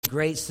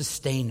great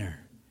sustainer.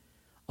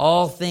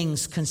 All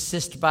things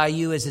consist by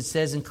you, as it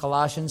says in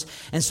Colossians.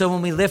 And so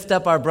when we lift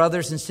up our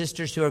brothers and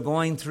sisters who are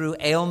going through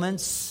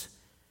ailments,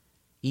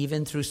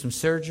 even through some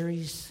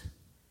surgeries,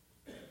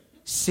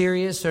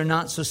 serious or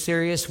not so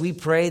serious, we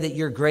pray that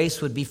your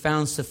grace would be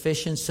found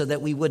sufficient so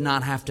that we would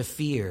not have to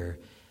fear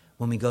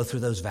when we go through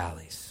those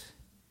valleys.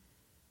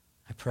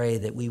 I pray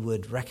that we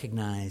would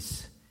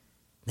recognize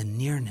the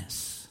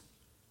nearness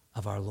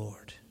of our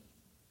Lord.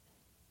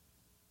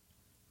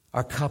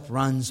 Our cup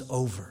runs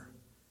over.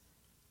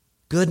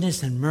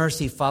 Goodness and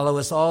mercy follow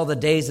us all the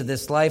days of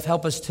this life.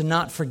 Help us to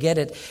not forget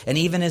it. And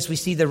even as we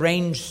see the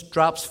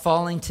raindrops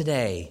falling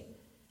today,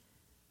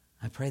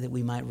 I pray that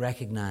we might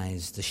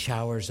recognize the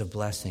showers of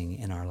blessing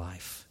in our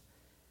life.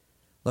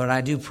 Lord,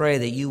 I do pray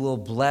that you will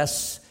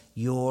bless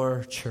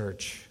your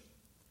church.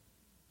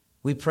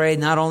 We pray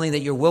not only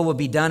that your will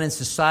be done in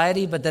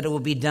society, but that it will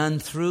be done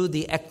through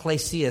the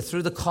ecclesia,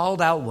 through the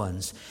called out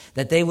ones,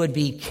 that they would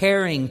be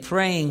caring,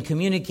 praying,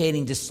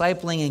 communicating,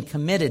 discipling, and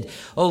committed.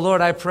 Oh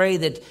Lord, I pray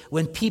that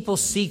when people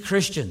see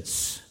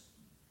Christians,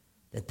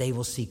 that they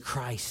will see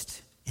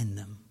Christ in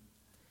them.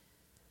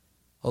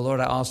 Oh Lord,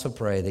 I also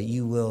pray that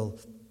you will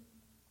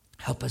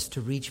help us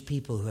to reach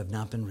people who have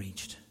not been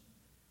reached.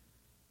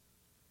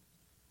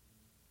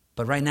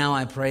 But right now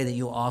I pray that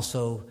you'll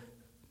also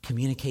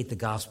communicate the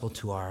gospel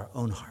to our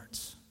own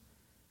hearts.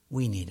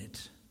 We need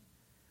it.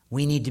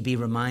 We need to be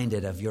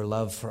reminded of your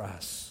love for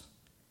us.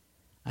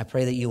 I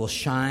pray that you will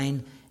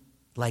shine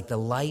like the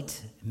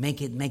light, make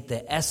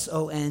the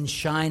S-O-N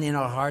shine in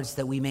our hearts,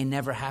 that we may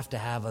never have to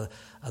have a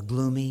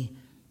gloomy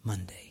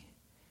Monday.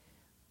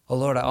 Oh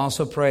Lord, I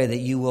also pray that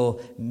you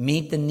will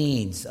meet the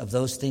needs of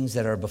those things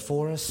that are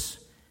before us,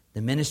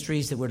 the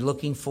ministries that we're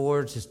looking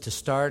forward to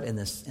start in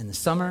the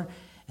summer.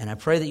 And I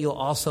pray that you'll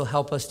also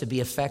help us to be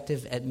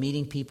effective at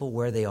meeting people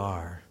where they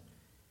are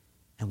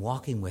and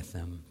walking with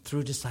them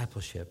through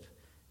discipleship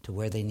to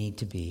where they need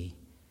to be.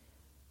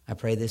 I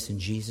pray this in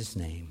Jesus'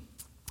 name.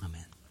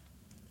 Amen.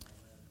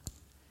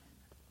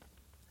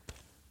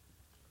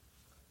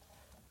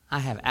 I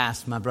have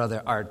asked my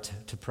brother Art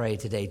to pray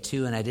today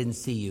too, and I didn't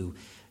see you.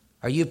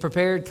 Are you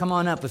prepared? Come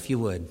on up if you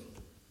would.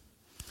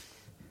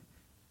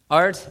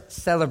 Art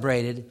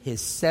celebrated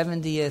his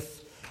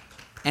 70th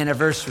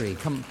anniversary.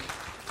 Come.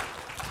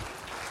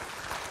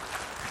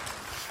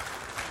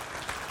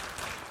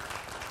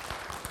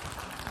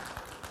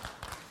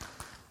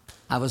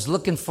 I was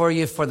looking for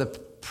you for the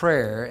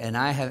prayer, and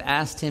I have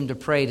asked him to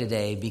pray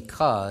today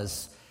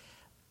because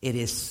it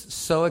is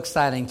so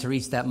exciting to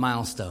reach that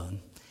milestone.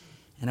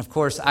 And of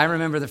course, I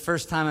remember the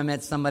first time I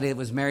met somebody that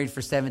was married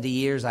for 70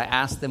 years, I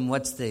asked them,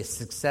 what's the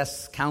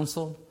success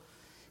counsel?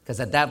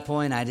 Because at that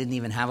point, I didn't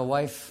even have a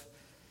wife.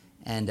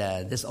 And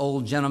this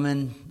old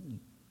gentleman,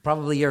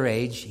 probably your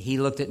age, he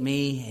looked at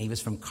me. He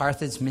was from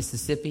Carthage,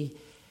 Mississippi.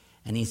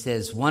 And he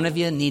says, one of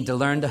you need to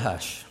learn to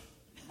hush.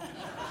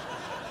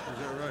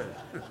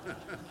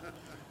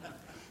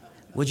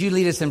 Would you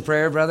lead us in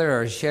prayer, brother,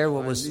 or share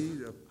what was... I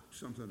need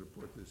something to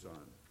put this on.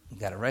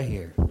 Got it right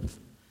here. I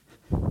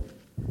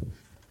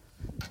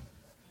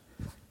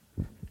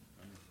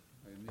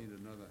need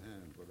another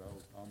hand, but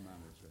I'll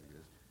manage, I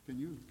guess.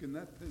 Can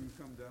that thing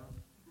come down?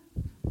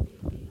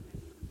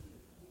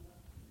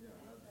 Yeah,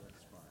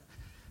 that's fine.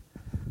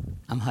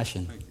 I'm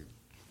hushing. Thank you.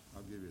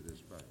 I'll give you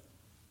this back.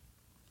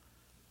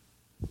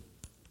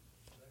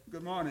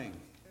 Good morning.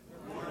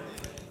 Good morning.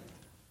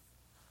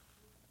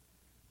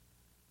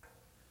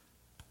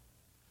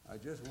 I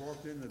just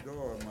walked in the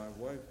door. My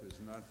wife is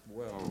not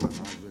well, and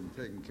I've been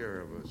taking care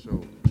of her,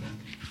 so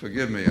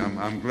forgive me.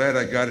 I'm glad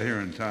I got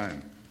here in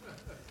time.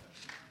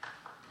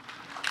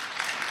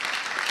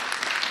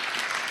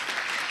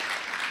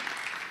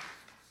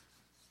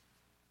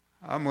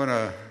 I'm going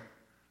to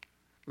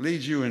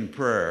lead you in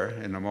prayer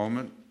in a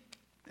moment,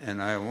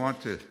 and I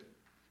want to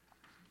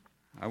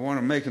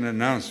make an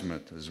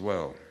announcement as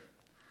well.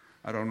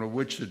 I don't know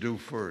which to do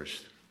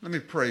first. Let me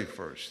pray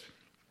first.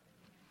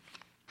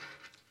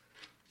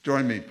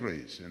 Join me,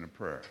 please, in a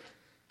prayer.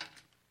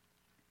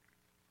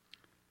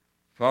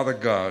 Father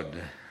God,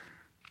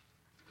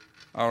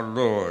 our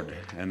Lord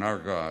and our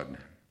God,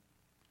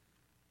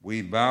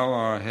 we bow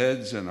our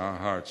heads and our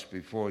hearts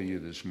before you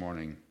this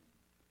morning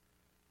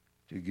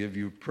to give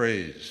you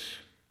praise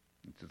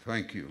and to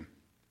thank you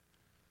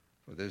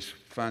for this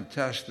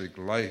fantastic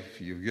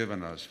life you've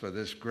given us, for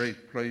this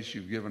great place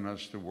you've given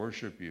us to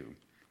worship you.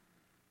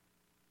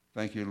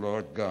 Thank you,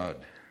 Lord God,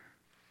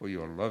 for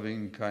your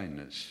loving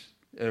kindness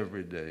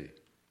every day,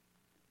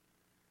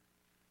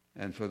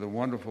 and for the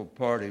wonderful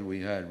party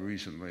we had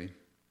recently.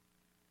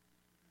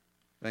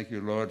 Thank you,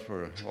 Lord,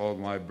 for all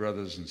my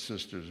brothers and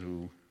sisters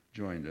who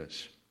joined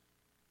us.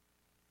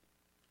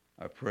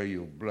 I pray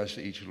you'll bless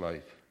each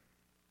life.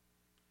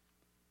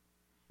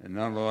 And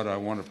now, Lord, I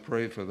want to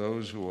pray for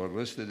those who are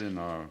listed in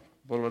our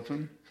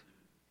bulletin,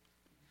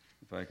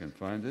 if I can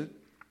find it.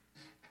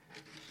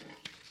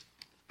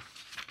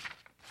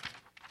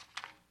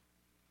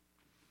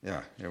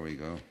 Yeah, here we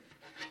go.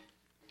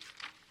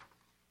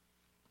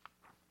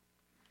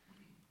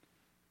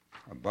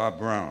 Bob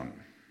Brown,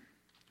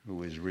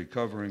 who is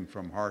recovering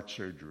from heart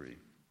surgery.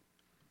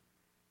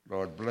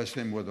 Lord, bless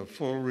him with a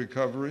full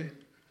recovery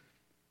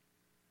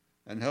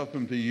and help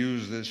him to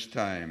use this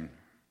time,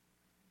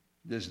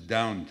 this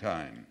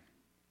downtime,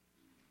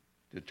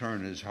 to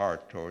turn his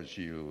heart towards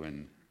you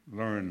and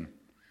learn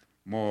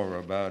more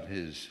about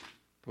his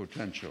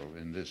potential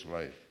in this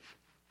life.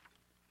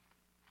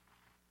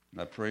 And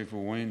I pray for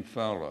Wayne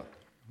Fowler,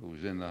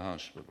 who's in the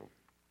hospital,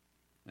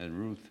 and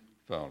Ruth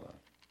Fowler,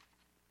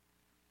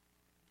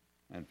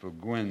 and for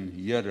Gwen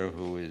Yetter,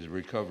 who is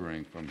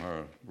recovering from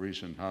her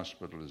recent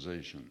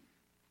hospitalization,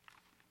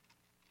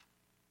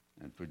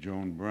 and for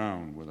Joan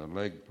Brown with a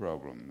leg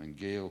problem, and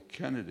Gail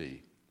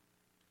Kennedy,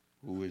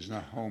 who is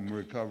now home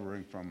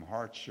recovering from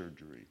heart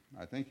surgery.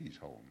 I think he's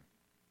home.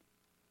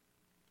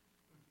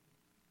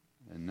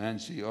 And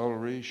Nancy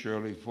Ulrey,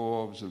 Shirley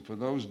Forbes, and for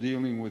those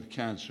dealing with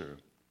cancer,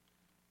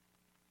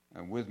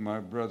 and with my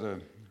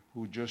brother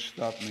who just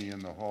stopped me in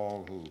the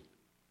hall, who,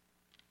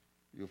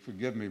 you'll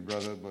forgive me,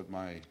 brother, but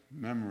my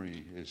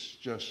memory is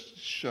just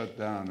shut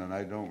down and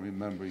I don't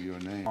remember your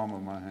name. Palm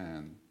of my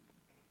hand.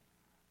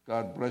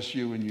 God bless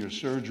you in your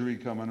surgery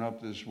coming up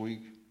this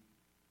week,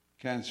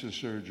 cancer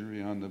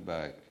surgery on the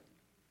back.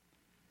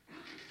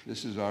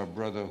 This is our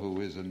brother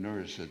who is a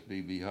nurse at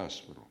BB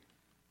Hospital.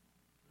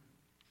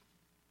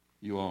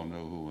 You all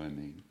know who I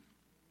mean.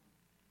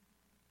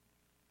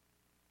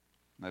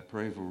 I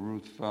pray for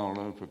Ruth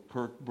Fowler, for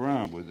Kirk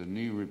Brown with the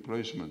knee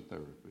replacement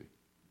therapy.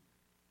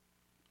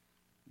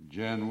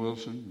 Jan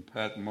Wilson,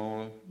 Pat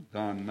Moeller,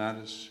 Don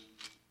Mattis.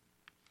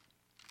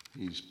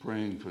 He's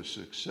praying for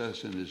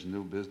success in his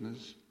new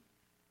business.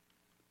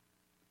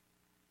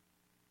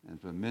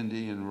 And for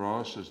Mindy and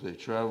Ross as they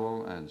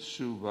travel, and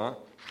Sue Bach,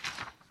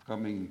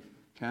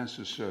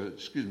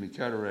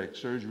 cataract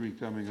surgery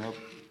coming up,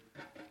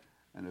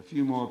 and a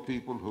few more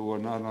people who are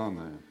not on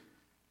there.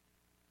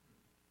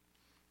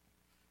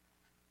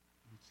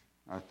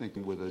 I think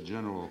with a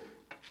general,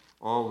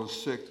 all the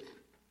sick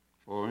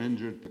or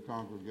injured in the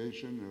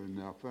congregation or in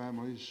our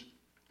families,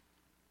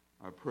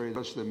 I pray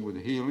bless them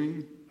with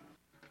healing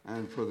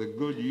and for the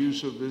good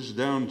use of this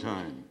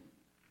downtime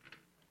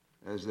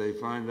as they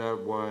find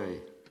out why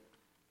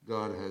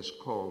God has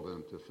called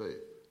them to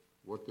faith,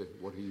 what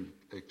he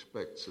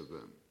expects of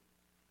them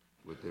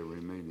with their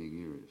remaining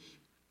years.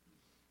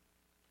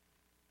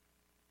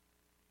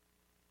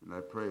 And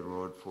I pray,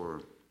 Lord,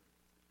 for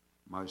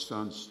my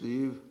son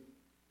Steve,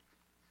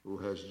 who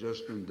has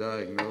just been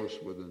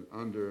diagnosed with an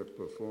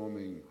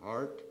underperforming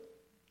heart,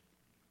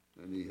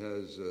 and he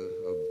has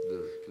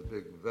the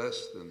big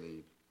vest and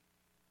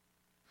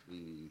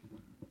the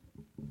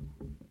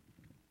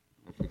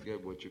I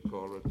forget what you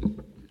call it.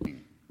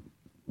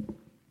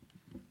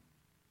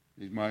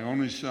 He's my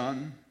only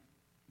son,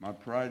 my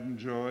pride and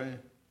joy,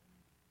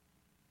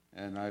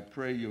 and I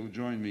pray you'll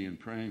join me in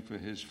praying for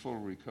his full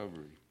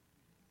recovery.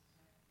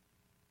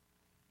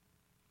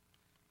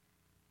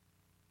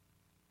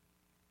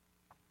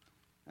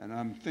 And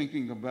I'm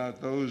thinking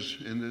about those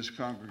in this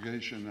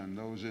congregation and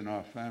those in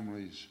our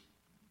families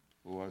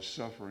who are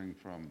suffering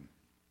from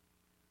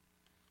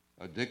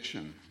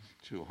addiction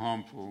to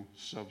harmful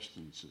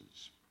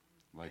substances,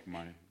 like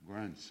my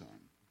grandson.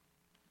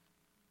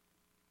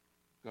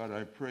 God,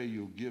 I pray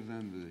you'll give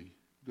them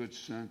the good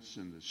sense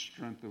and the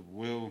strength of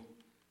will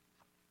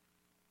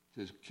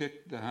to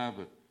kick the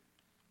habit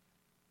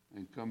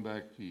and come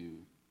back to you.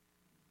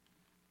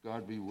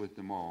 God be with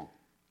them all.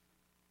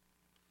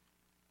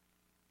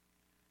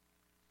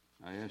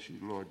 I ask you,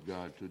 Lord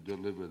God, to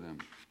deliver them.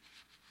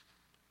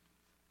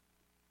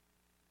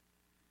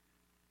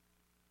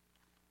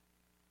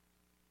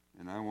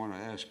 And I want to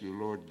ask you,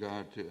 Lord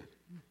God, to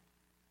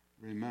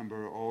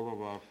remember all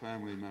of our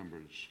family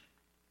members,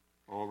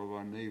 all of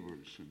our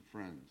neighbors and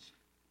friends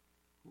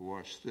who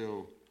are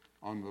still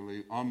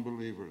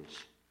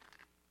unbelievers,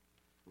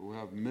 who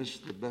have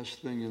missed the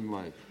best thing in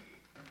life,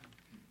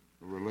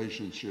 a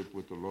relationship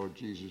with the Lord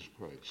Jesus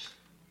Christ,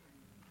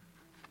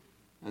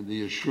 and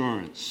the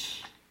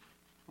assurance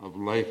of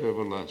life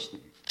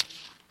everlasting.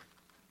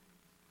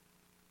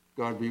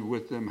 God be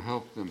with them,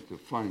 help them to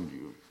find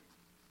you.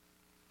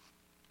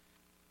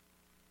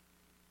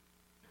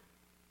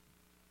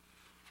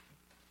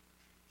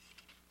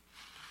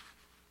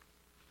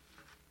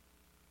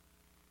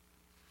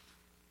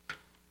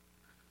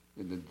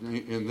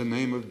 In the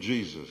name of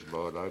Jesus,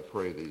 Lord, I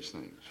pray these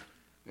things.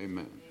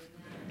 Amen.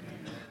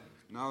 Amen.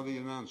 Now the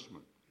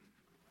announcement,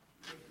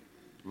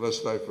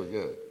 lest I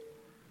forget.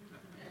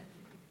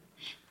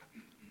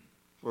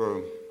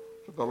 For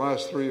the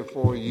last 3 or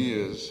 4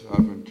 years, I've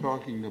been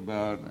talking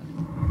about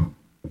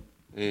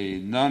a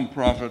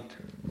nonprofit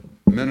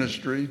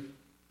ministry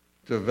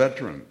to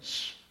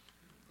veterans.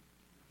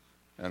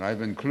 And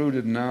I've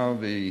included now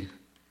the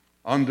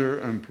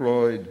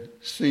underemployed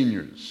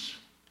seniors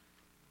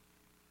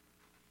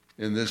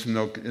in this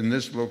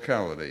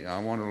locality. I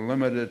want to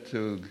limit it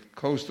to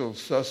coastal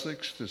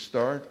Sussex to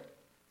start.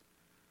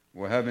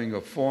 We're having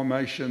a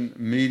formation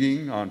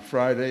meeting on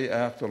Friday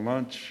after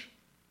lunch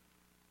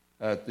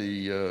at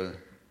the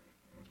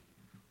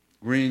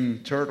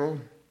Green Turtle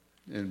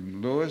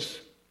in Lewis.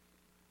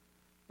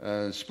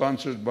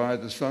 sponsored by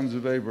the Sons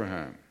of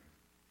Abraham.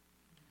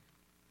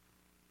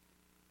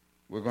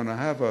 We're going to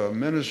have a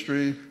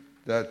ministry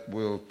that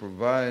will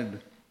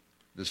provide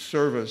the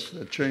service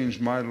that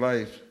changed my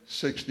life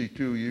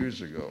 62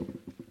 years ago,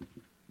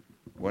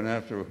 when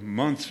after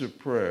months of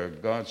prayer,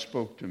 God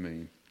spoke to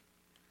me.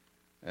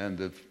 And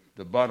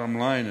the bottom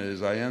line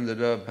is I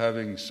ended up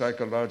having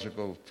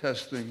psychological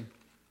testing,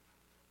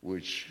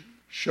 which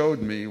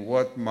showed me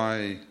what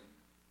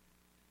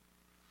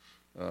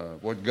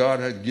God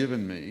had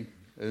given me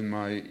in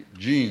my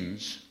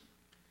genes,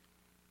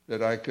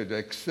 that I could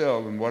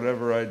excel in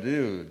whatever I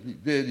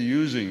did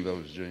using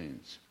those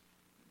genes.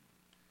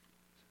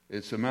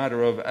 It's a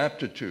matter of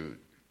aptitude.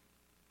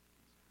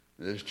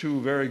 There's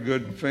two very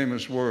good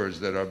famous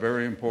words that are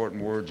very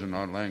important words in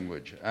our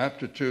language: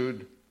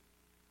 aptitude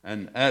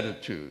and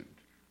attitude.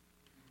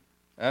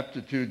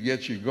 Aptitude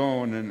gets you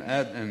going, and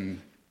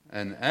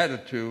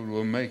attitude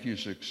will make you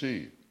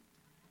succeed.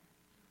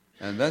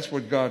 And that's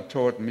what God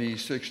taught me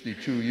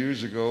 62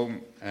 years ago,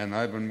 and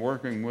I've been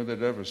working with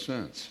it ever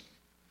since.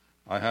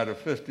 I had a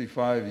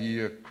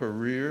 55-year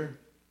career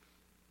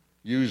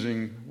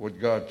using what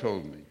God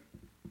told me.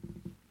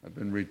 I've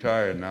been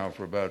retired now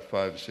for about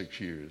 5-6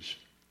 years.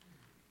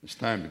 It's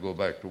time to go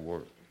back to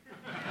work.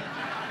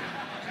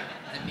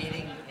 The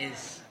meeting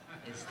is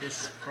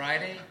this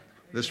Friday?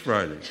 This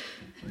Friday.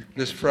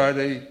 This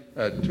Friday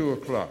at 2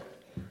 o'clock,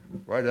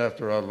 right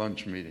after our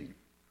lunch meeting.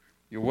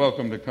 You're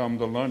welcome to come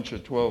to lunch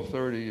at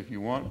 12:30 if you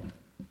want,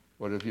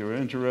 but if you're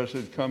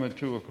interested, come at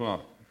 2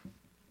 o'clock.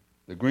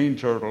 The Green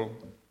Turtle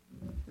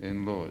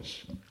in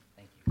Lewis.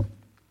 Thank you.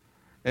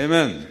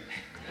 Amen.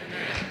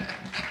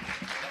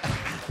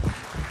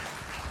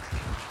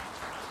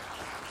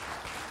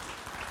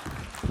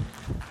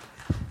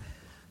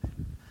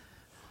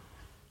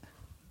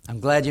 I'm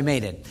glad you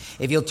made it.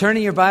 If you'll turn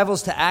in your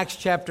Bibles to Acts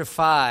chapter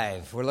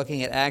 5. We're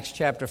looking at Acts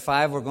chapter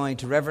 5. We're going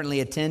to reverently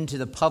attend to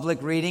the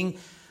public reading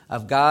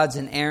of God's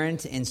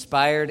inerrant,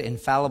 inspired,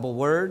 infallible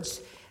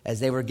words as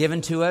they were given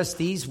to us.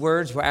 These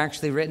words were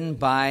actually written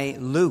by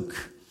Luke.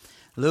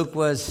 Luke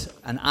was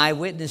an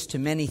eyewitness to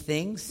many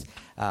things.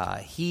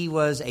 He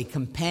was a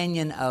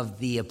companion of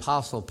the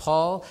Apostle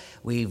Paul.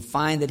 We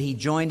find that he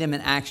joined him in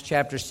Acts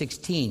chapter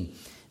 16.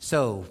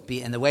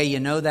 And the way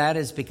you know that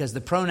is because the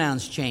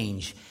pronouns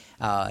change.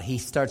 He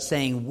starts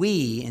saying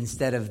we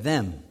instead of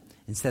them,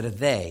 instead of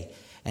they.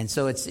 And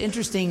so it's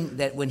interesting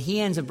that when he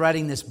ends up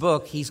writing this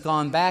book, he's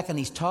gone back and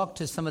he's talked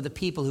to some of the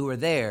people who were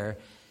there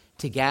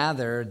to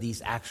gather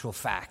these actual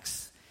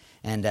facts.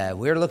 And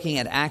we're looking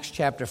at Acts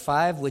chapter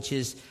 5, which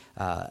is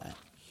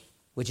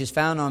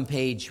found on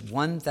page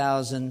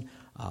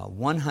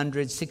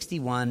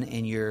 1161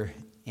 in your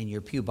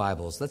pew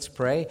Bibles. Let's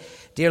pray.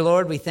 Dear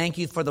Lord, we thank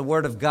you for the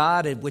word of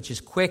God, which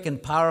is quick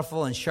and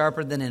powerful and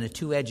sharper than a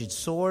two-edged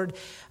sword.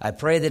 I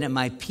pray that it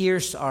might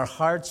pierce our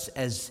hearts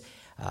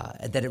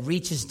that it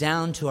reaches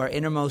down to our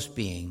innermost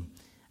being.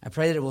 I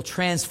pray that it will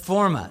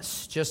transform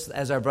us, just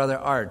as our brother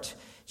Art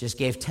just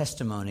gave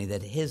testimony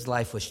that his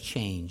life was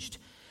changed.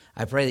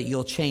 I pray that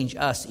you'll change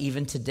us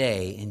even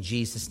today in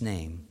Jesus'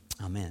 name.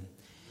 Amen.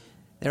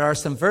 There are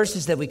some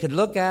verses that we could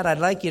look at. I'd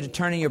like you to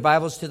turn in your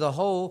Bibles to the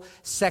whole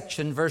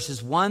section,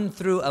 verses 1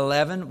 through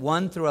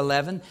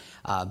 11,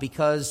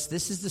 because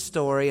this is the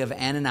story of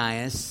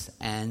Ananias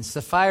and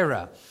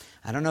Sapphira.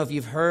 I don't know if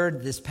you've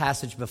heard this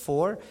passage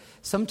before.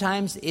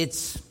 Sometimes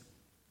it's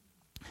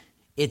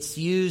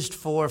used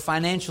for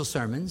financial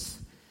sermons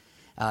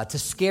to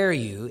scare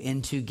you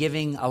into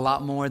giving a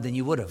lot more than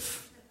you would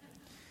have.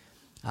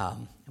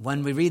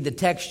 When we read the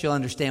text, you'll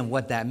understand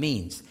what that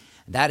means.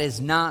 That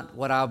is not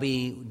what I'll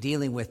be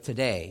dealing with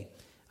today.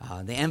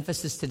 The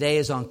emphasis today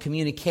is on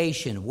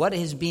communication. What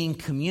is being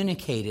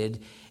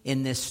communicated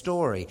in this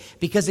story?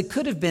 Because it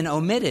could have been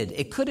omitted.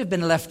 It could have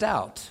been left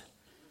out.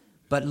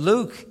 But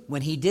Luke,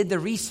 when he did the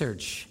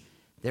research,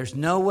 there's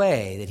no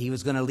way that he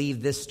was going to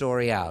leave this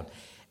story out.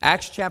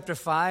 Acts chapter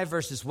 5,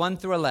 verses 1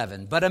 through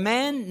 11. But a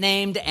man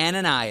named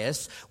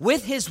Ananias,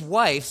 with his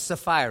wife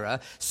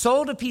Sapphira,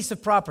 sold a piece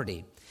of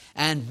property.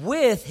 And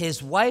with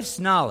his wife's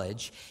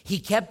knowledge, he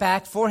kept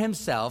back for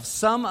himself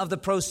some of the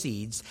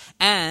proceeds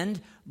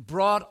and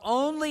brought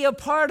only a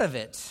part of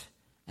it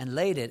and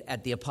laid it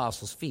at the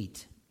apostles'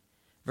 feet.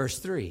 Verse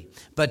 3.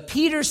 But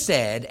Peter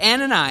said,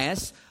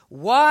 Ananias,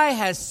 why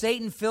has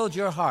Satan filled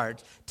your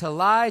heart to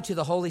lie to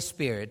the Holy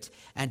Spirit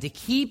and to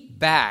keep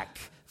back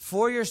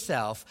for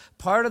yourself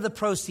part of the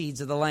proceeds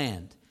of the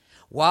land?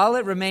 While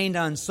it remained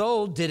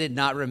unsold, did it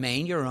not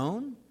remain your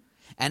own?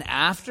 And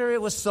after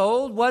it was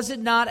sold, was it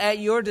not at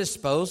your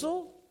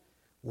disposal?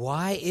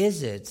 Why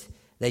is it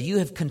that you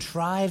have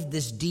contrived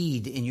this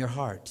deed in your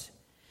heart?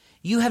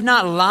 You have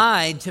not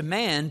lied to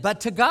man,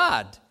 but to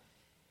God.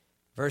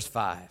 Verse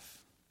 5.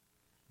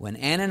 When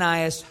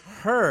Ananias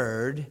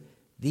heard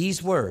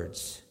these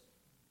words,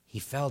 he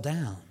fell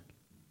down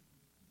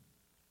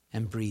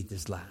and breathed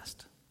his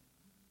last.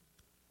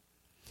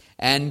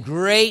 And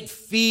great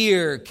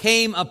fear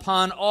came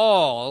upon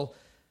all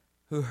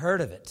who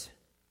heard of it.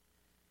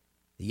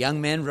 The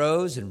young men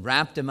rose and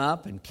wrapped him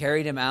up and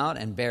carried him out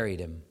and buried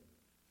him.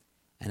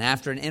 And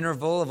after an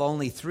interval of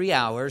only 3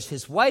 hours,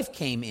 his wife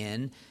came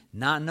in,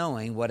 not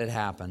knowing what had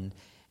happened.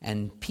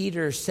 And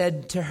Peter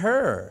said to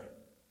her,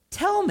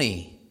 "Tell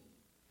me,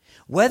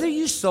 whether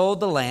you sold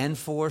the land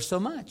for so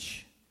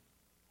much."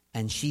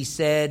 And she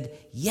said,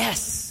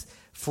 "Yes,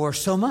 for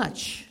so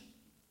much."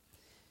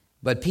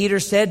 But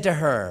Peter said to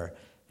her,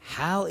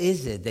 "How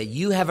is it that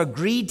you have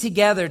agreed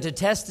together to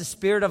test the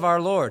Spirit of our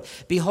Lord?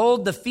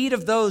 Behold, the feet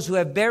of those who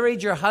have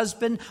buried your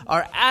husband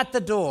are at the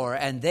door,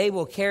 and they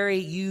will carry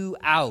you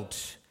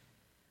out."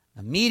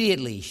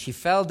 Immediately she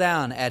fell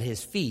down at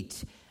his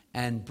feet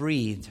and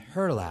breathed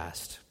her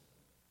last.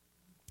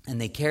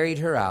 And they carried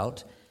her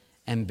out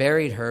and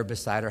buried her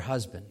beside her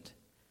husband.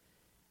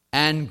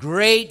 And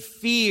great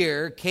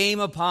fear came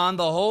upon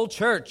the whole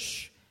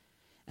church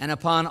and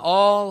upon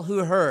all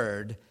who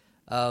heard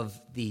of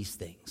these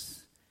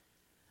things.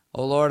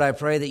 O Lord, I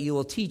pray that you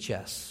will teach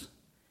us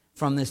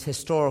from this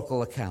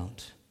historical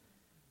account.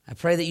 I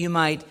pray that you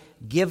might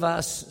give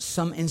us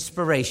some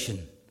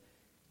inspiration.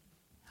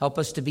 Help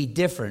us to be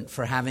different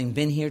for having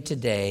been here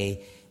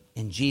today.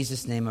 In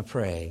Jesus' name I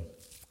pray.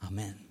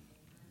 Amen.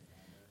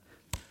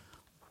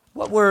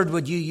 What word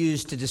would you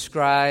use to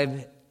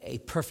describe a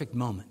perfect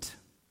moment?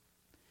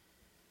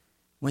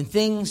 When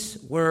things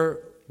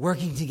were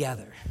working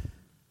together.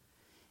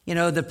 You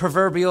know, the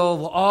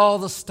proverbial, all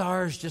the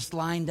stars just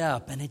lined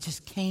up and it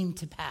just came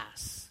to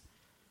pass.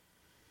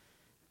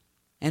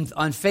 And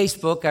on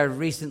Facebook, I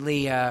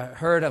recently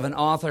heard of an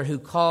author who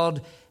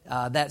called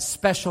that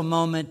special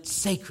moment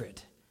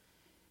sacred.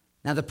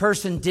 Now, the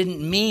person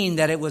didn't mean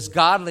that it was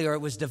godly or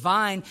it was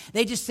divine.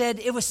 They just said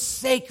it was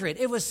sacred.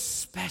 It was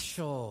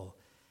special.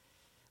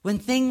 When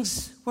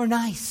things were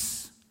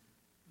nice.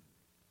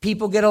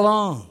 People get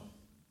along.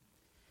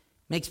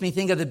 Makes me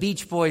think of the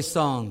Beach Boys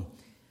song,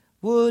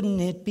 "Wouldn't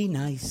it be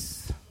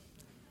nice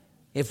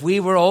if we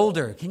were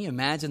older?" Can you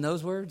imagine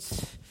those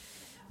words?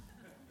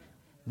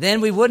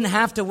 Then we wouldn't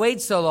have to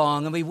wait so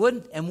long,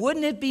 and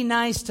wouldn't it be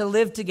nice to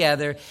live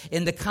together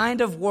in the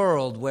kind of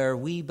world where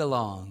we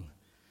belong?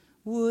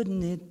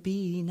 Wouldn't it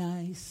be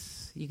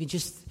nice? You can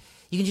just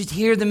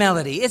hear the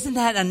melody. Isn't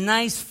that a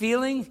nice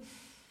feeling?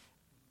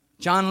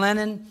 John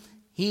Lennon,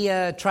 he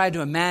tried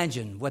to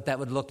imagine what that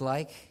would look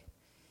like.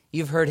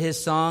 You've heard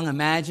his song,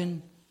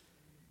 Imagine.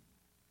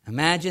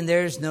 Imagine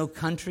there's no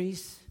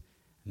countries.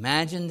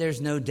 Imagine there's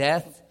no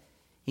death.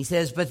 He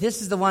says, but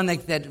this is the one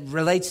that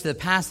relates to the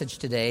passage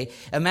today.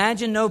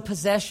 Imagine no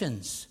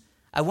possessions.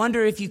 I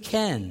wonder if you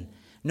can.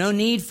 No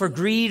need for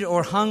greed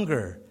or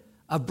hunger.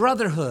 A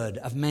brotherhood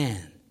of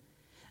man.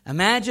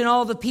 Imagine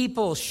all the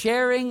people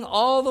sharing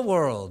all the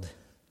world.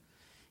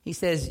 He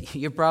says,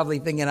 you're probably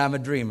thinking I'm a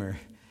dreamer.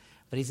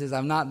 But he says,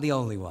 I'm not the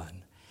only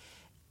one.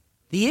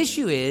 The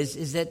issue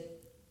is that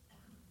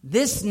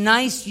this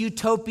nice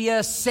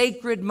utopia,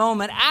 sacred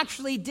moment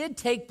actually did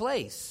take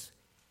place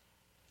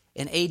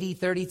in AD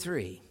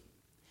 33.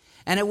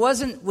 And it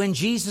wasn't when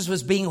Jesus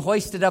was being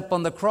hoisted up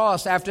on the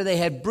cross after they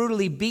had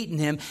brutally beaten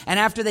him and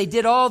after they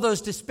did all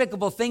those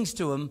despicable things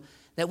to him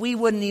that we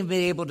wouldn't even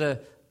be able to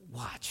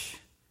watch.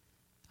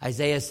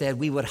 Isaiah said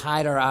we would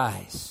hide our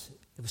eyes.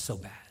 It was so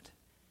bad.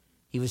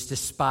 He was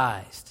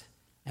despised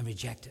and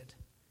rejected.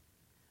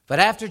 But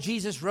after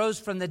Jesus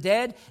rose from the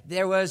dead,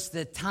 there was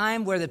the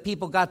time where the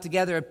people got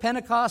together at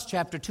Pentecost,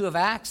 chapter 2 of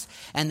Acts,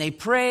 and they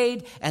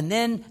prayed, and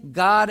then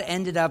God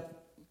ended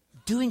up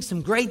doing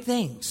some great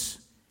things.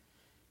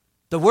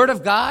 The word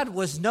of God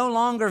was no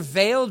longer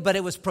veiled, but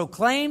it was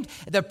proclaimed.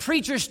 The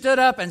preacher stood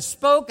up and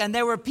spoke, and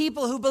there were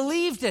people who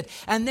believed it,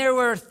 and there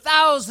were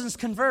thousands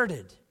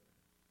converted.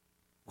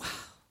 Wow,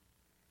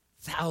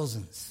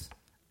 thousands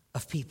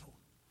of people.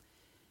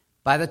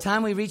 By the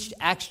time we reached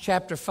Acts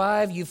chapter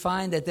 5, you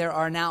find that there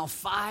are now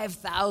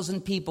 5,000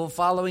 people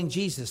following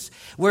Jesus.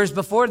 Whereas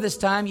before this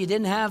time, you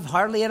didn't have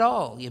hardly at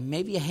all,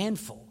 maybe a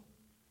handful.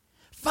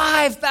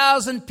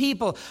 5,000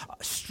 people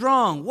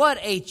strong. What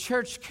a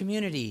church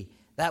community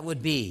that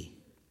would be.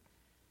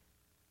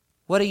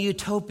 What a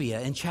utopia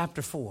in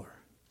chapter 4.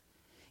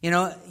 You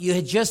know, you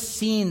had just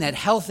seen that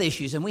health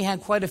issues, and we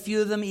had quite a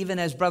few of them, even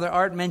as Brother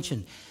Art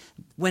mentioned,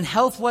 when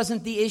health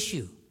wasn't the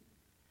issue.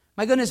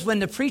 My goodness, when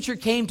the preacher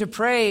came to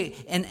pray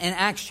in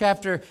Acts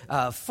chapter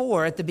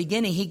 4 at the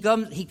beginning,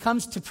 he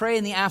comes to pray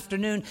in the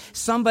afternoon.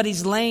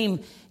 Somebody's lame.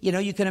 You know,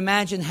 you can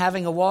imagine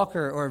having a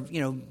walker or,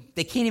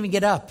 they can't even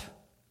get up.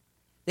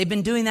 They've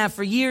been doing that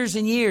for years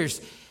and years.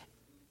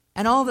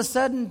 And all of a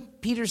sudden,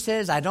 Peter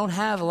says, I don't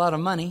have a lot of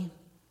money,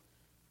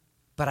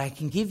 but I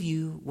can give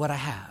you what I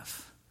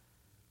have.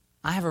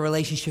 I have a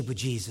relationship with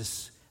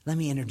Jesus. Let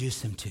me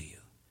introduce him to you.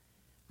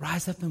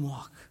 Rise up and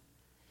walk.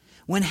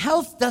 When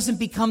health doesn't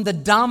become the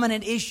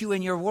dominant issue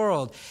in your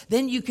world,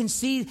 then you can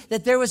see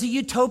that there was a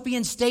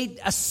utopian state,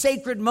 a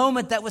sacred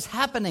moment that was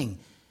happening.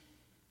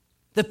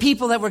 The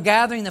people that were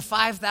gathering, the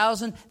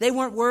 5,000, they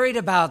weren't worried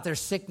about their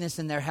sickness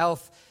and their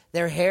health,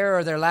 their hair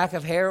or their lack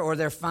of hair or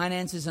their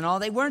finances and all.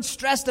 They weren't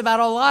stressed about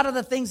a lot of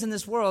the things in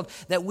this world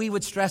that we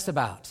would stress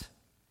about.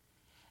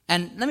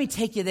 And let me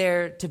take you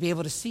there to be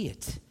able to see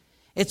it.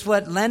 It's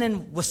what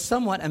Lennon was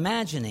somewhat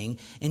imagining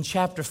in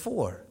chapter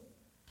 4.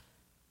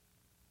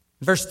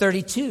 Verse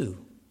 32.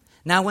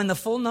 Now when the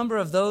full number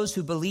of those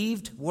who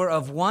believed were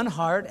of one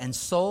heart and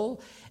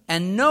soul,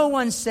 and no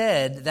one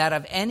said that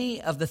of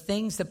any of the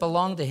things that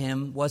belonged to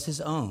him was his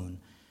own,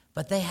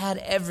 but they had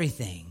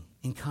everything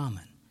in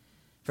common.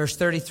 Verse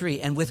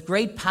 33, and with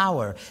great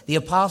power the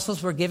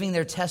apostles were giving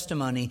their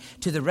testimony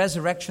to the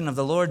resurrection of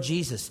the Lord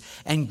Jesus,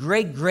 and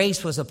great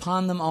grace was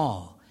upon them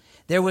all.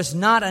 There was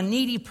not a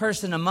needy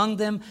person among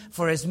them,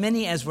 for as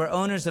many as were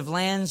owners of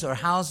lands or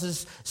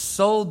houses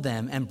sold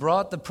them and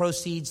brought the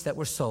proceeds that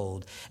were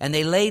sold. And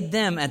they laid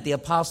them at the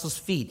apostles'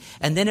 feet.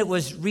 And then it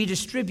was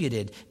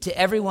redistributed to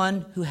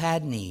everyone who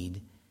had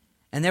need.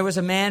 And there was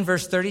a man,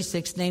 verse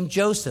 36, named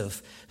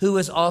Joseph, who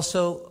was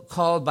also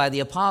called by the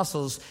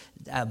apostles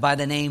by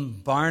the name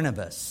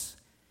Barnabas,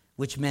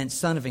 which meant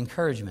son of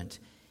encouragement.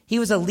 He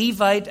was a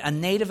Levite, a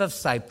native of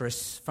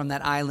Cyprus from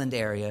that island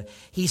area.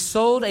 He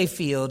sold a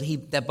field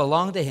that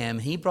belonged to him.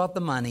 He brought the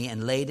money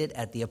and laid it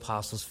at the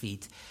apostles'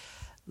 feet.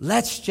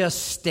 Let's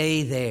just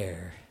stay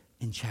there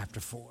in chapter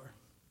 4.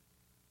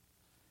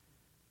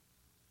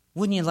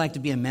 Wouldn't you like to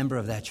be a member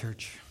of that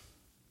church?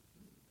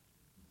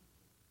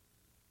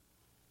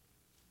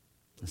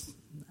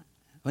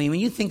 I mean, when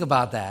you think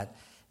about that,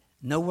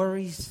 no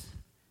worries,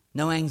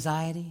 no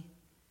anxiety.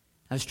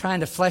 I was trying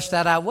to flesh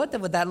that out. What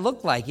would that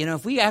look like? You know,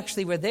 if we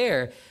actually were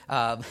there,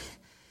 the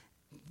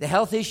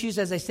health issues,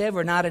 as I said,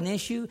 were not an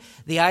issue.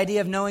 The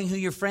idea of knowing who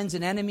your friends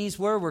and enemies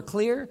were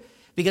clear.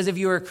 Because if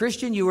you were a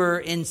Christian, you were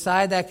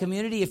inside that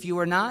community. If you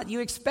were not,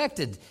 you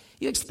expected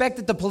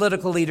the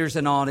political leaders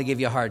and all to give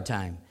you a hard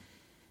time.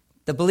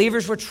 The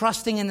believers were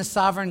trusting in the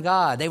sovereign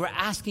God. They were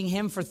asking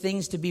him for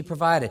things to be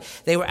provided.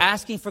 They were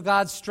asking for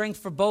God's strength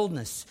for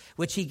boldness,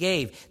 which he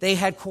gave. They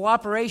had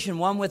cooperation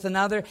one with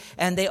another,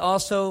 and they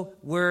also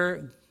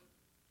were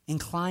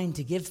inclined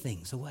to give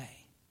things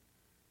away.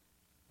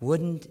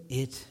 Wouldn't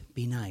it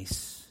be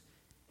nice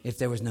if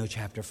there was no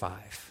chapter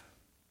 5?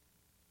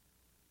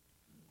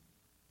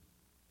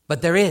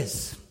 But there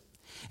is.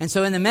 And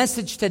so in the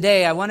message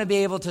today, I want to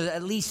be able to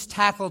at least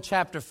tackle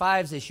chapter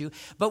 5's issue.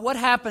 But what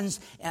happens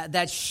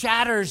that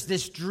shatters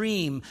this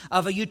dream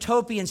of a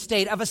utopian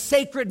state, of a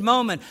sacred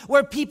moment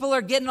where people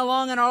are getting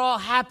along and are all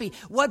happy?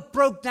 What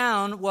broke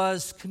down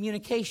was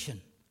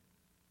communication.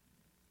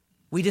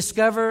 We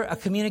discover a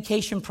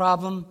communication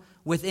problem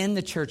within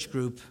the church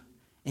group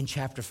in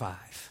chapter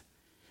 5.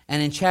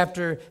 And in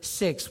chapter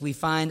 6, we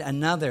find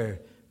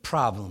another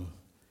problem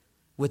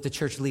with the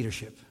church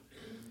leadership.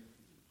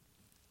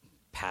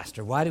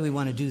 Pastor, why do we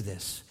want to do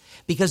this?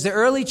 Because the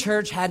early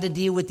church had to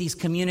deal with these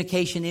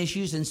communication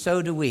issues, and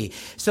so do we.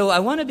 So I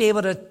want to be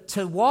able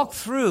to walk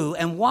through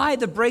and why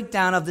the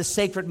breakdown of this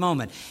sacred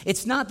moment.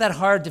 It's not that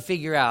hard to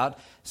figure out.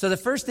 So the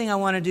first thing I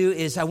want to do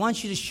is I want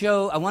to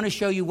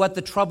show you what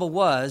the trouble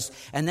was,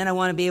 and then I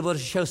want to be able to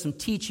show some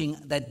teaching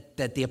that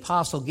the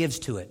apostle gives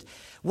to it.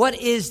 What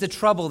is the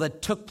trouble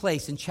that took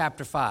place in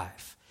chapter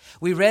 5?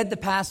 We read the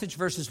passage,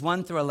 verses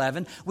 1 through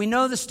 11. We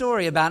know the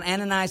story about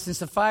Ananias and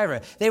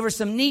Sapphira. They were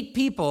some neat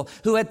people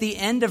who at the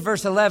end of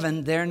verse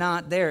 11, they're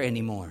not there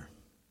anymore.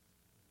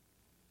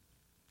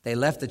 They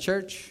left the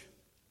church.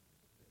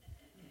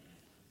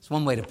 It's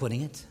one way of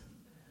putting it.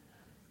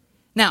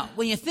 Now,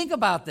 when you think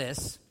about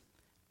this,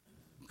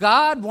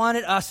 God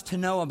wanted us to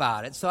know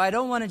about it. So I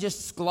don't want to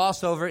just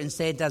gloss over it and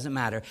say it doesn't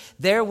matter.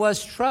 There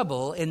was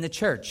trouble in the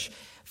church.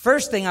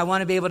 First thing I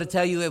want to be able to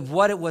tell you is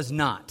what it was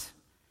not.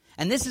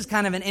 And this is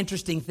kind of an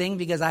interesting thing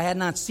because I had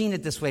not seen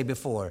it this way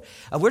before.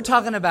 We're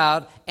talking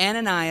about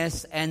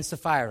Ananias and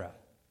Sapphira.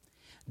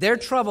 Their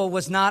trouble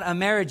was not a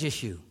marriage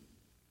issue.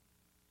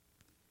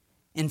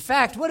 In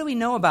fact, what do we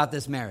know about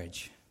this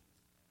marriage?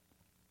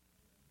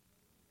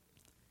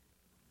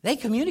 They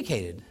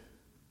communicated.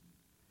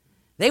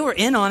 They were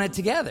in on it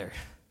together.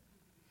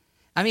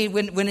 I mean,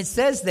 when it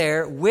says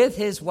there, with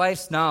his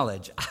wife's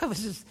knowledge, I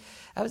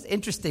was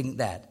interested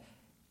that.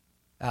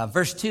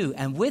 Verse 2,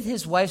 and with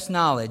his wife's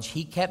knowledge,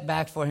 he kept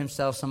back for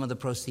himself some of the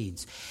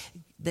proceeds.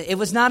 It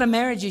was not a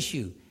marriage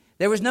issue.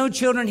 There was no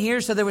children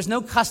here, so there was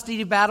no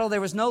custody battle. There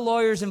was no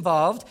lawyers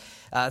involved.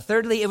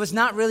 Thirdly, it was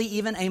not really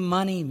even a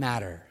money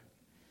matter.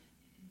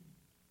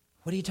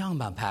 What are you talking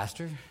about,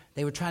 Pastor?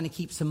 They were trying to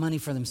keep some money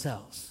for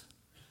themselves.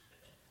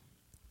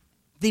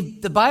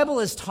 The Bible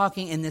is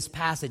talking in this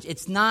passage.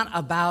 It's not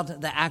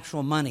about the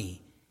actual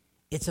money.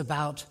 It's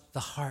about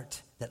the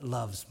heart that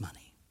loves money.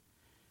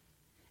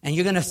 And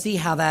you're going to see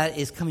how that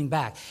is coming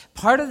back.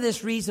 Part of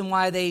this reason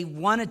why they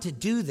wanted to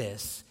do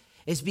this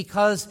is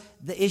because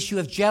the issue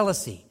of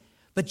jealousy.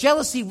 But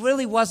jealousy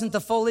really wasn't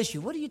the full issue.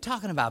 What are you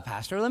talking about,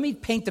 Pastor? Let me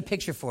paint the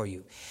picture for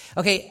you.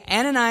 Okay,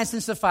 Ananias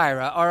and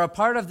Sapphira are a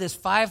part of this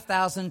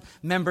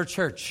 5,000-member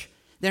church.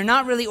 They're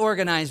not really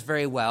organized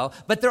very well,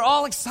 but they're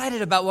all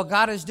excited about what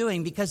God is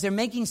doing because they're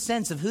making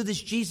sense of who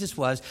this Jesus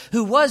was,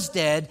 who was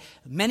dead.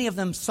 Many of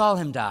them saw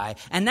him die,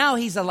 and now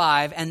he's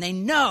alive, and they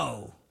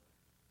know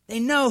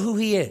who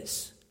he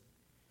is.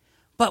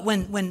 But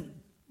when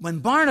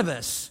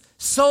Barnabas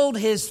sold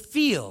his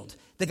field,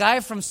 the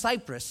guy from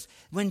Cyprus,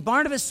 when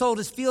Barnabas sold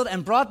his field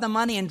and brought the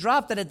money and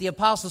dropped it at the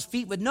apostles'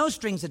 feet with no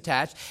strings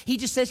attached, he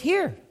just says,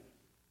 here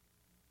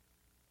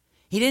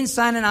He didn't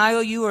sign an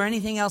IOU or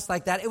anything else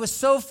like that. It was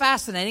so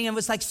fascinating. It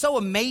was like so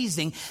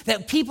amazing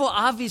that people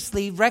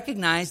obviously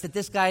recognized that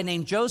this guy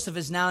named Joseph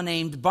is now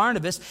named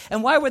Barnabas.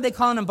 And why were they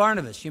calling him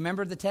Barnabas? You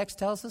remember the text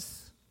tells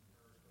us?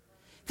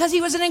 Because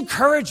he was an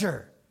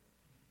encourager.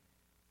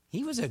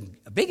 He was a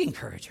big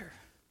encourager.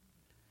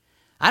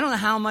 I don't know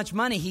how much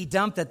money he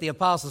dumped at the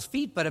apostles'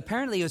 feet, but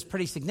apparently it was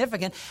pretty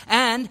significant.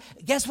 And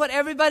guess what?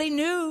 Everybody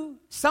knew.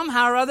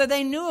 Somehow or other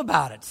they knew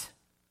about it.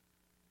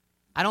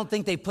 I don't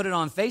think they put it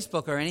on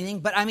Facebook or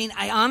anything, but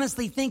I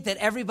honestly think that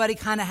everybody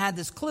kind of had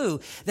this clue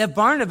that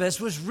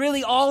Barnabas was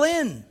really all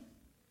in.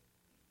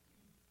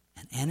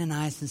 And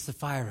Ananias and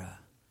Sapphira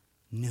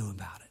knew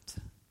about it.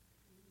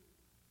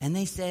 And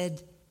they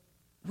said,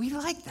 we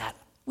like that.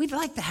 We'd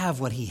like to have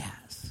what he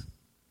has.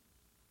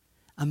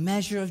 A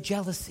measure of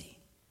jealousy,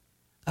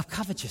 of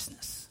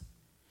covetousness.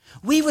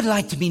 We would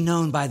like to be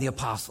known by the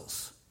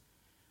apostles.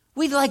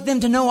 We'd like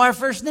them to know our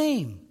first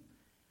name.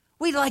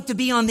 We'd like to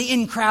be on the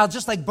in crowd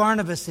just like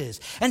Barnabas is.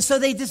 And so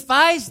they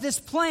devised this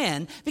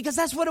plan because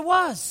that's what it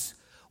was.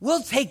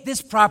 We'll take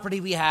this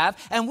property we have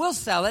and we'll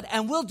sell it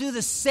and we'll do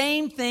the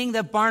same thing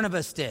that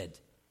Barnabas did.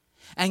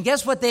 And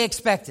guess what they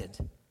expected?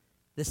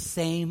 The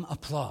same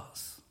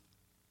applause.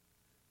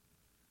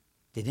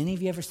 Did any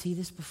of you ever see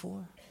this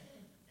before?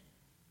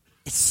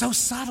 It's so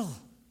subtle.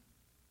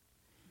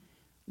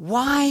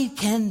 Why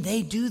can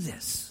they do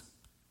this?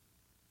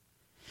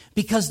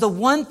 Because the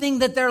one thing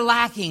that they're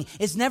lacking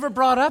is never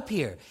brought up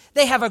here.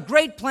 They have a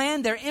great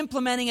plan. They're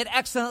implementing it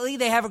excellently.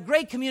 They have a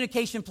great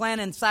communication plan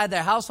inside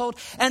their household.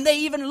 And they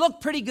even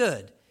look pretty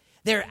good.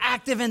 They're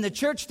active in the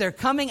church. They're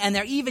coming and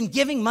they're even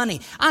giving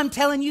money. I'm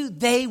telling you,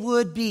 they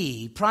would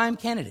be prime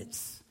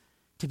candidates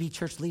to be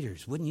church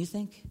leaders. Wouldn't you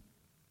think?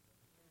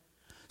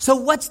 So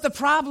what's the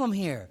problem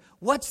here?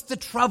 What's the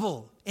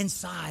trouble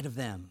inside of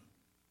them?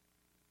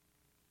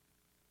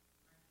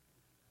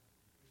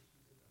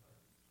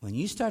 When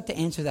you start to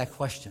answer that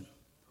question,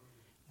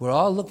 we're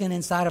all looking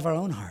inside of our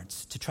own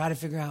hearts to try to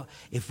figure out,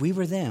 if we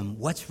were them,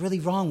 what's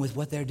really wrong with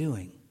what they're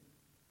doing?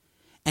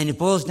 And it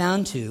boils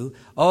down to,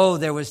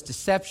 there was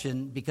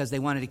deception because they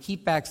wanted to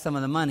keep back some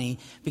of the money,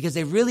 because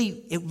it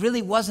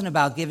really wasn't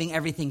about giving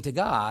everything to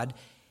God.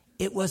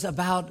 It was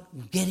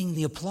about getting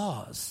the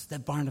applause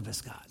that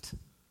Barnabas got.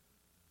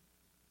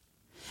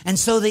 And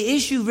so the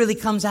issue really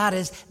comes out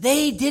is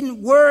they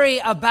didn't worry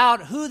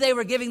about who they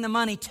were giving the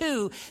money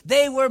to.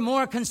 They were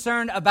more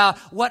concerned about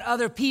what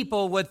other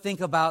people would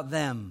think about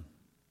them.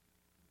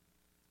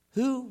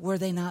 Who were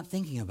they not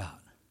thinking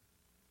about?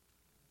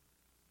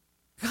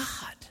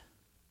 God.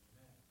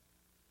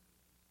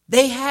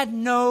 They had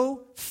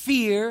no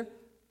fear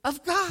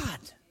of God.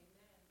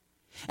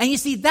 And you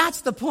see,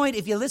 that's the point.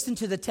 If you listen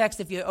to the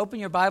text, if you open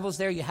your Bibles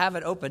there, you have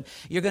it open,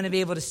 you're going to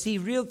be able to see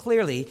real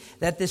clearly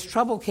that this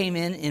trouble came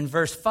in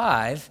verse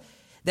 5,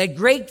 that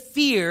great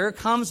fear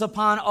comes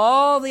upon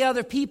all the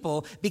other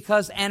people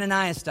because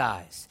Ananias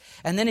dies.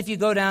 And then if you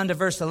go down to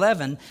verse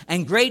 11,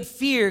 and great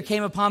fear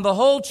came upon the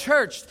whole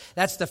church.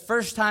 That's the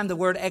first time the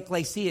word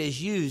ecclesia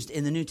is used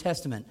in the New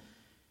Testament,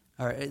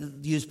 or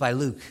used by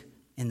Luke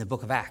in the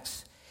book of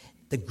Acts.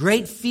 The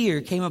great fear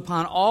came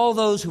upon all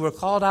those who were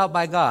called out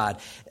by God,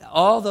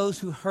 all those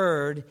who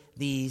heard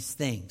these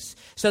things.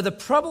 So the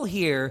trouble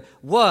here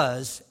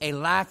was a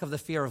lack of the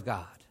fear of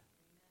God.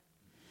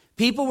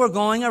 People were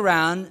going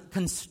around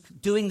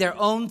doing their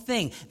own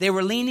thing. They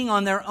were leaning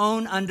on their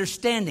own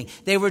understanding.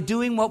 They were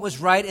doing what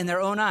was right in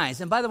their own eyes.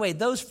 And by the way,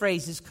 those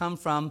phrases come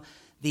from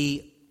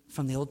the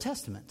Old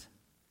Testament.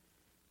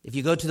 If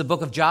you go to the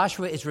book of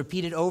Joshua, it's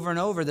repeated over and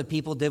over. The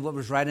people did what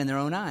was right in their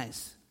own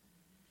eyes.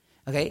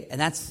 Okay, and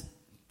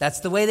that's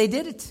the way they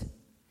did it.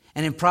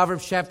 And in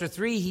Proverbs chapter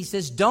 3, he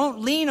says, don't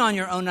lean on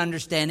your own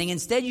understanding.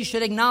 Instead, you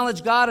should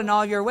acknowledge God in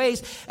all your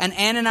ways. And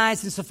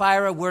Ananias and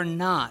Sapphira were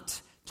not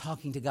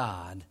talking to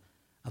God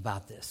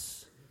about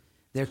this.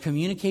 Their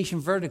communication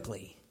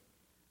vertically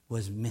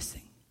was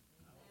missing.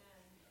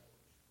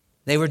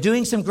 They were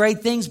doing some great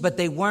things, but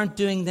they weren't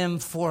doing them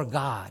for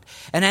God.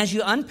 And as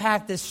you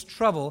unpack this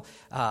trouble,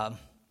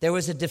 there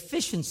was a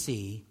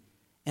deficiency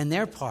in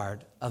their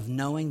part of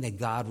knowing that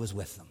God was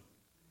with them.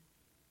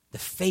 The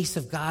face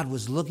of God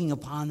was looking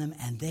upon them,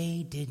 and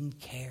they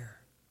didn't care.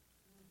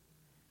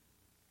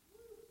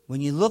 When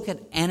you look at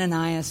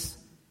Ananias,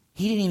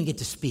 he didn't even get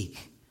to speak.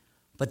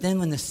 But then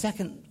when the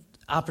second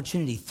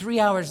opportunity, 3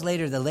 hours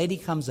later, the lady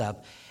comes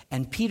up,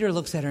 and Peter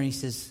looks at her and he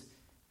says,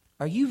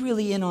 are you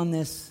really in on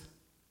this?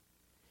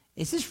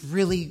 Is this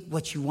really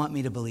what you want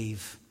me to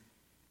believe?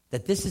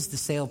 That this is the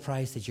sale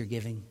price that you're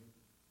giving?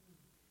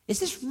 Is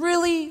this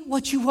really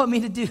what you want me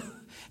to do,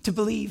 to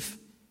believe?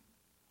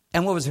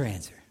 And what was her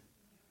answer?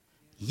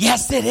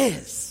 Yes, it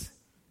is.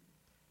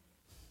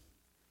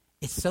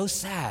 It's so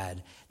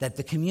sad that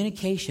the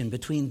communication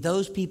between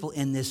those people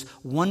in this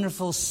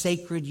wonderful,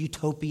 sacred,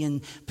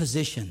 utopian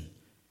position,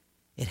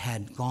 it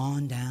had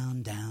gone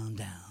down, down,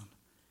 down,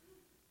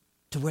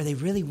 to where they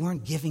really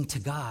weren't giving to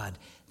God.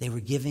 They were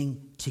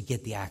giving to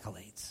get the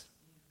accolades.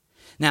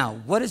 Now,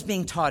 what is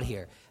being taught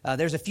here?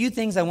 There's a few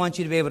things I want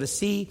you to be able to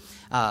see.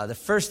 The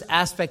first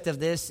aspect of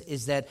this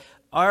is that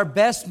Our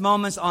best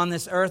moments on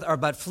this earth are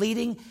but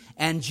fleeting,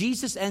 and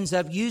Jesus ends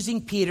up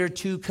using Peter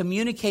to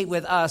communicate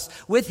with us,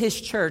 with his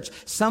church,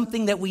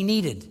 something that we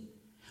needed.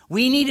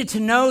 We needed to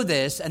know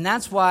this, and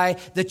that's why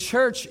the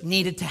church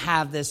needed to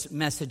have this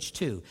message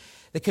too.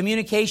 The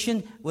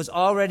communication was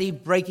already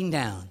breaking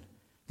down,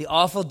 the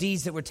awful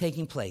deeds that were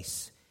taking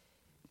place.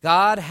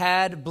 God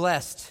had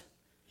blessed.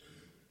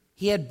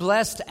 He had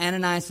blessed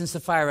Ananias and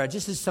Sapphira.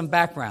 Just as some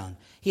background,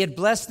 he had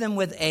blessed them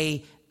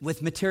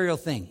with material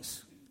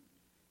things.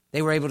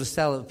 They were able to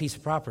sell a piece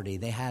of property.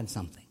 They had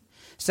something.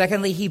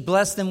 Secondly, he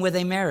blessed them with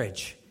a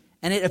marriage,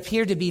 and it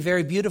appeared to be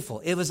very beautiful.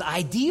 It was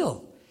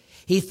ideal.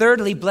 He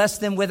thirdly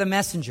blessed them with a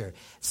messenger.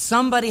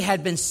 Somebody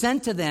had been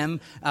sent to them.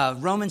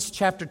 Romans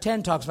chapter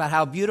 10 talks about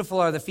how beautiful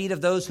are the feet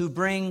of those who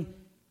bring.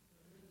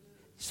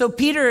 So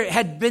Peter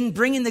had been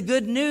bringing the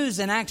good news.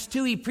 In Acts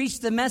 2, he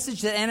preached the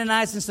message that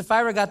Ananias and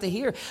Sapphira got to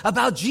hear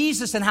about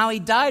Jesus and how he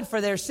died for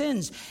their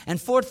sins.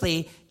 And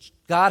fourthly,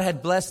 God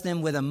had blessed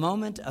them with a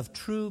moment of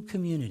true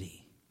community.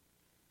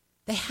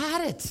 They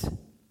had it.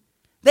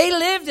 They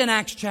lived in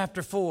Acts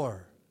chapter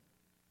 4.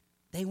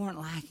 They weren't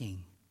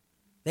lacking.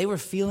 They were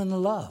feeling the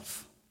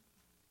love.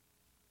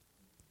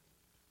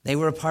 They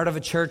were a part of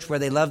a church where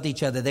they loved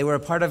each other. They were a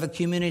part of a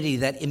community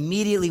that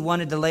immediately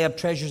wanted to lay up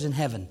treasures in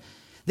heaven.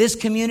 This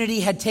community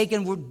had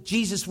taken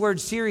Jesus'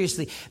 word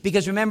seriously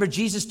because remember,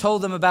 Jesus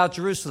told them about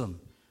Jerusalem.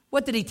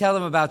 What did he tell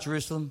them about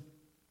Jerusalem?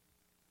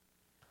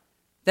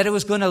 That it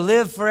was going to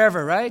live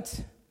forever,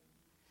 right?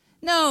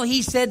 No,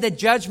 he said that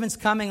judgment's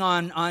coming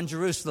on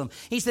Jerusalem.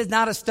 He says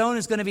not a stone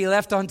is going to be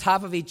left on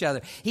top of each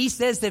other. He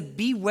says that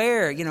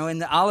beware, in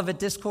the Olivet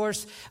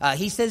Discourse,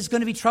 he says it's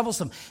going to be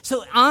troublesome.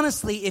 So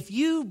honestly, if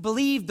you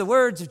believe the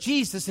words of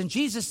Jesus, and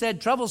Jesus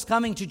said trouble's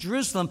coming to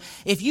Jerusalem,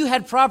 if you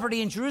had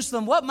property in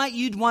Jerusalem, what might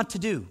you want to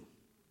do?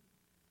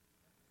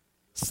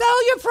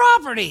 Sell your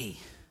property.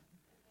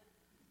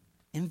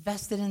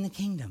 Invest it in the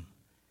kingdom.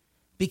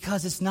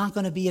 Because it's not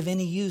going to be of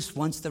any use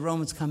once the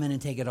Romans come in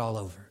and take it all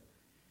over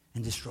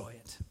and destroy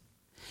it.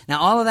 Now,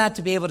 all of that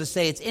to be able to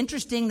say, it's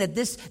interesting that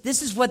this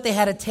is what they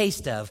had a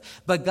taste of,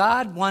 but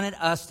God wanted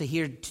us to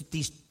hear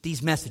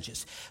these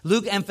messages.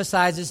 Luke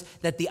emphasizes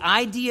that the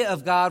idea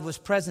of God was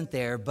present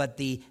there, but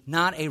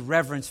not a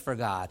reverence for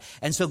God.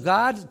 And so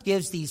God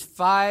gives these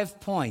 5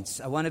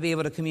 points I want to be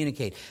able to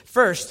communicate.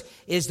 First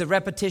is the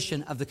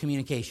repetition of the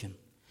communication.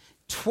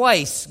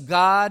 Twice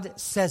God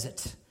says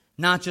it,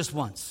 not just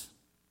once.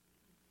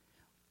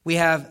 We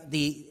have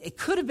it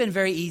could have been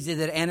very easy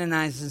that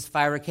Ananias and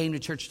Sapphira came to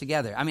church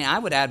together. I mean, I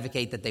would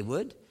advocate that they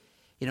would,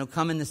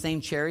 come in the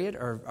same chariot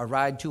or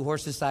ride 2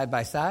 horses side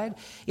by side.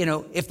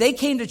 If they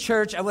came to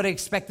church, I would have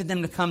expected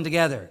them to come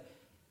together.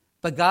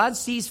 But God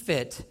sees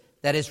fit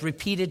that it's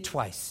repeated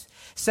twice.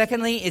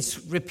 Secondly, it's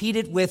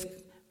repeated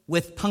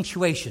with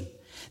punctuation.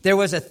 There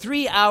was a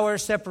 3-hour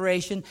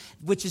separation,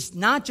 which is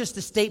not just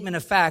a statement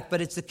of fact,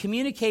 but it's a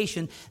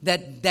communication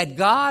that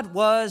God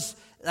was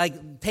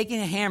like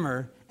taking a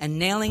hammer and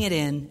nailing it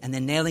in, and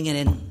then nailing it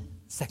in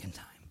second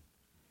time.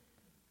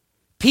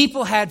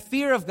 People had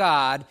fear of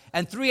God,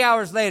 and 3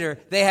 hours later,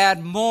 they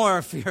had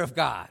more fear of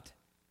God.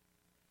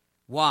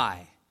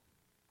 Why?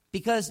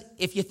 Because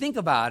if you think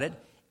about it,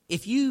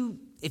 if you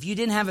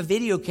didn't have a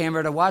video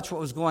camera to watch what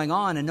was going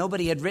on and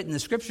nobody had written the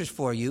scriptures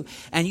for you,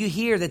 and you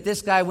hear that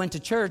this guy went to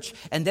church,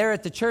 and there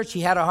at the church he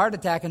had a heart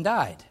attack and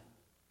died,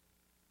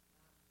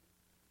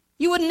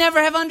 you would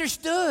never have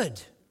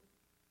understood.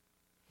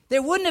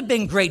 There wouldn't have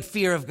been great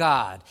fear of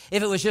God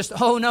if it was just,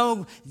 oh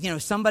no,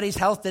 somebody's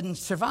health didn't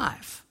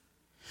survive.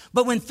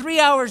 But when 3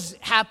 hours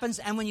happens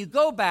and when you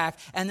go back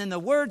and then the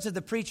words of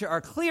the preacher are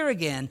clear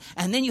again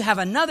and then you have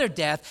another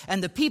death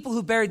and the people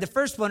who buried the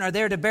first one are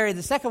there to bury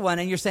the second one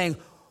and you're saying,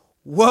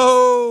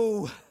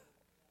 whoa.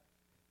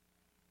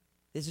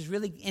 This is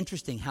really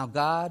interesting how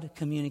God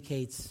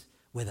communicates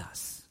with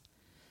us.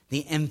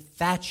 The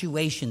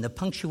infatuation, the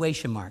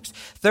punctuation marks.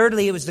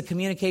 Thirdly, it was the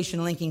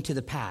communication linking to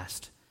the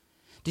past.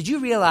 Did you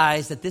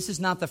realize that this is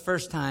not the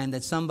first time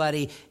that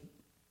somebody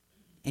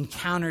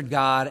encountered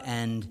God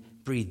and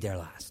breathed their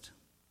last?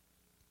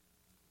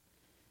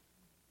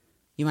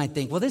 You might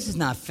think, well, this is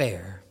not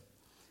fair.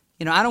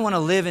 I don't want to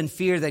live in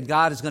fear that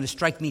God is going to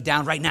strike me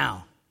down right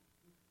now.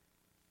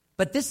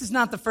 But this is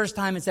not the first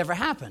time it's ever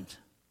happened.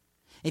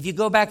 If you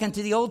go back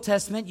into the Old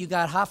Testament, you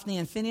got Hophni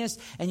and Phinehas,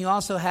 and you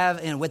also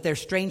have, with their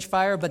strange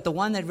fire, but the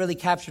one that really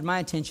captured my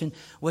attention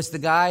was the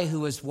guy who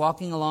was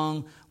walking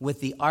along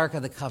with the Ark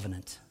of the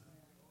Covenant.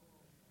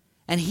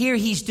 And here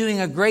he's doing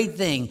a great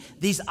thing.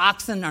 These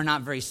oxen are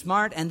not very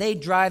smart, and they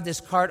drive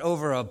this cart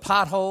over a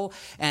pothole.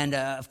 And,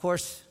 of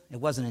course, it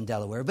wasn't in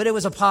Delaware, but it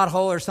was a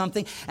pothole or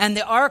something. And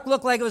the ark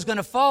looked like it was going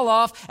to fall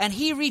off, and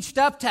he reached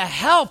up to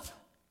help.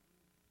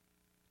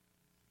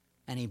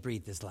 And he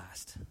breathed his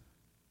last.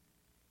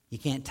 You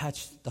can't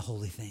touch the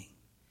holy thing.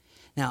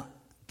 Now,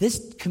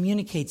 this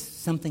communicates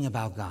something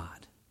about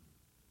God.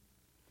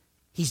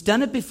 He's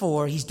done it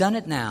before. He's done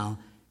it now.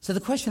 So the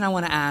question I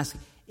want to ask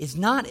is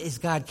not, is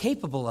God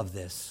capable of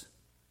this?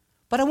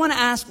 But I want to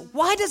ask,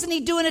 why doesn't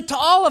he doing it to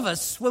all of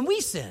us when we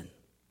sin?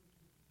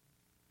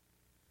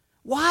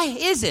 Why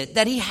is it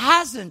that he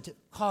hasn't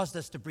caused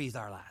us to breathe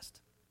our last?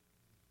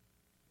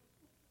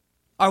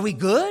 Are we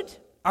good?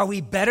 Are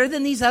we better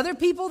than these other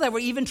people that we're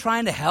even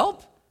trying to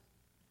help?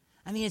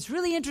 I mean, it's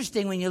really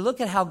interesting when you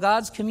look at how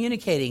God's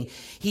communicating.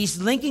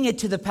 He's linking it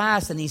to the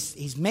past, and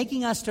he's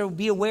making us to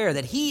be aware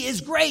that he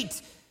is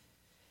great.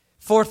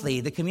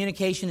 Fourthly, the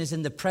communication is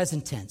in the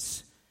present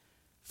tense,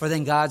 for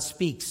then God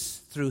speaks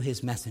through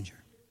his messenger.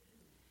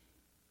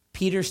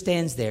 Peter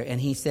stands there and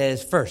he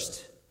says,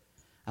 first,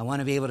 I want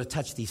to be able to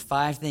touch these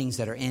 5 things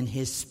that are in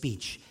his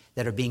speech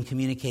that are being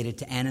communicated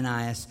to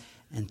Ananias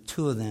and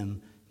 2 of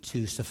them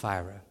to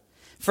Sapphira.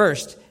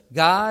 First,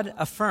 God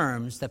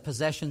affirms that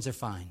possessions are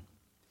fine.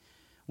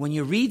 When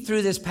you read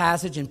through this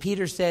passage and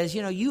Peter says,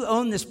 you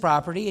own this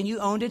property and you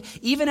owned it.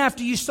 Even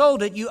after you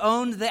sold it, you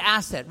owned the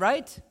asset,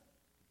 right?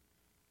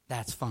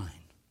 That's fine.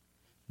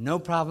 No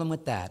problem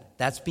with that.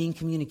 That's being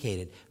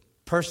communicated.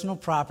 Personal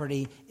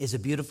property is a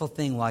beautiful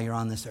thing while you're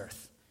on this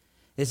earth.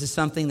 This is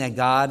something that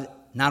God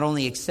not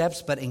only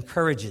accepts but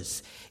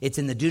encourages. It's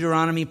in the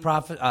Deuteronomy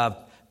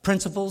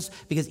principles,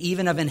 because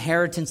even of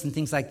inheritance and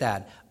things like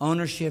that,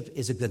 ownership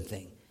is a good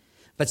thing.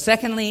 But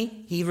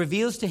secondly, he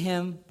reveals to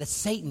him that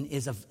Satan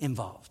is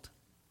involved.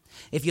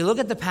 If you look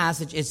at the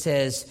passage, it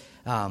says,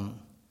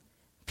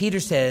 Peter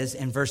says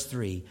in verse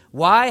 3,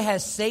 why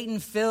has Satan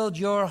filled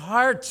your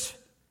heart,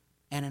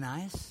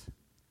 Ananias?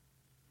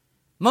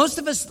 Most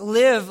of us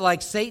live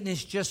like Satan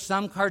is just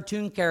some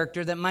cartoon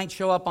character that might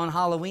show up on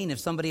Halloween if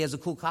somebody has a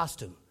cool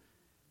costume.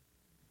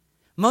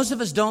 Most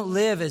of us don't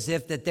live as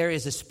if that there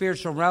is a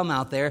spiritual realm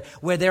out there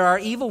where there are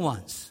evil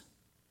ones.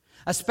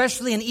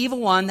 Especially an evil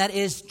one that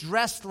is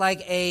dressed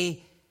like an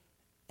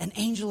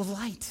angel of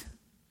light,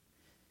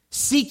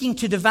 seeking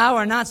to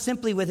devour not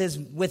simply with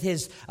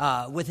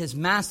his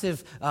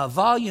massive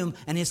volume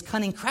and his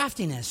cunning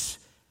craftiness,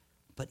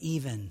 but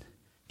even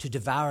to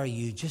devour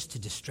you just to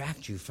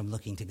distract you from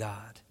looking to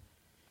God.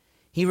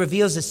 He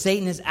reveals that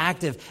Satan is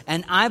active,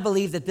 and I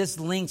believe that this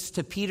links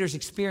to Peter's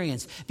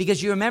experience,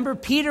 because you remember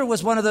Peter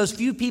was one of those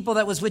few people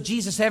that was with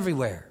Jesus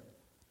everywhere.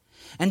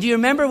 And do you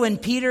remember when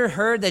Peter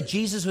heard that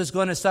Jesus was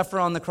going to suffer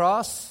on the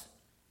cross?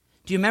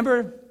 Do you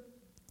remember?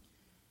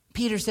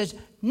 Peter says,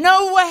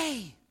 no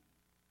way.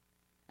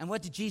 And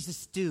what did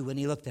Jesus do when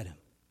he looked at him?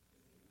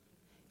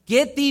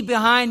 Get thee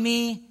behind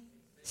me,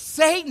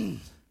 Satan.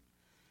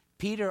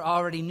 Peter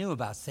already knew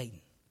about Satan.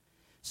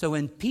 So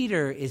when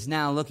Peter is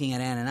now looking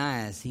at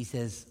Ananias, he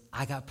says,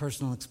 I got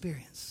personal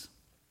experience.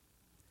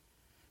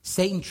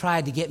 Satan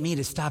tried to get me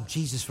to stop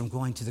Jesus from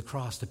going to the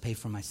cross to pay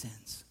for my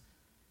sins.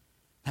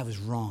 That was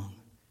wrong.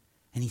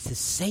 And he says,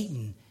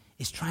 Satan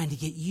is trying to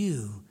get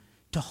you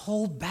to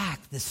hold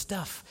back this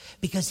stuff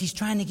because he's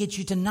trying to get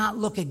you to not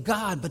look at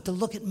God, but to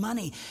look at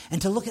money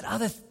and to look at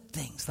other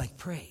things like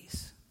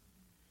praise.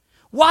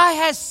 Why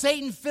has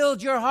Satan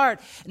filled your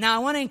heart? Now, I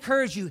want to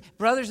encourage you,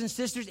 brothers and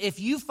sisters, if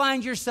you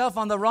find yourself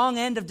on the wrong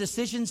end of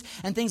decisions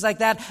and things like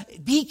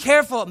that, be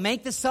careful.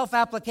 Make the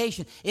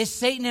self-application. Is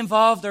Satan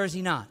involved or is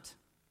he not?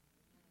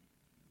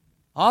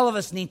 All of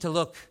us need to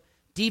look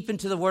deep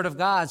into the Word of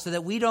God so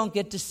that we don't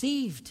get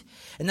deceived.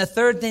 And the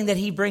third thing that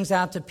he brings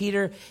out to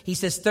Peter, he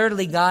says,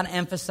 thirdly, God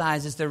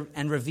emphasizes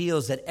and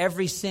reveals that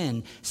every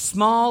sin,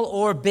 small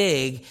or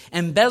big,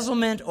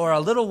 embezzlement or a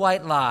little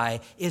white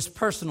lie, is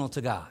personal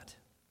to God.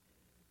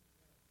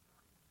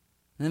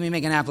 Let me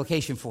make an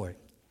application for it.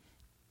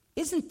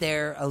 Isn't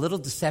there a little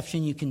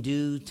deception you can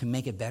do to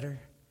make it better?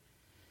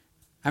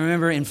 I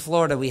remember in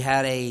Florida we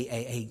had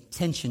a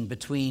tension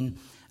between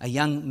a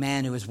young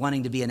man who was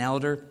wanting to be an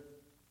elder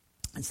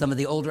and some of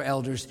the older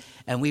elders,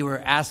 and we were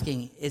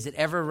asking, is it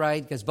ever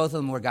right, because both of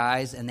them were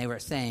guys, and they were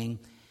saying,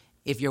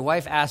 if your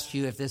wife asks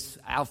you if this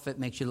outfit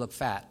makes you look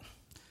fat,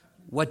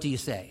 what do you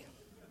say?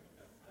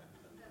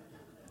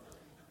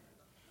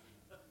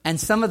 And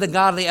some of the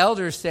godly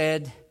elders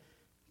said,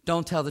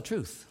 don't tell the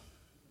truth.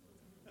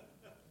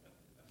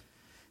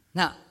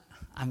 Now,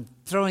 I'm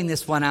throwing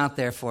this one out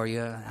there for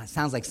you. It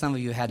sounds like some of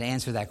you had to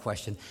answer that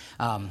question.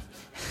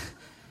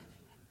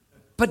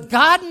 But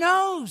God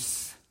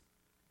knows.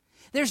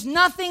 There's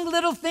nothing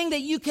little thing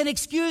that you can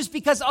excuse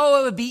because, it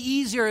would be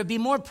easier, it would be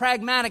more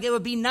pragmatic, it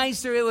would be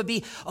nicer, it would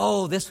be,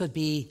 this would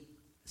be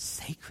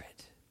sacred.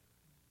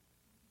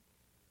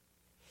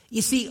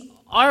 You see,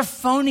 our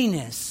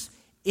phoniness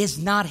is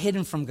not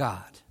hidden from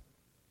God.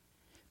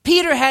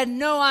 Peter had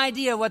no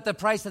idea what the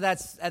price of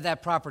that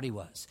property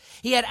was.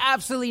 He had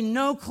absolutely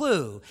no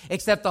clue,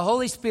 except the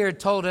Holy Spirit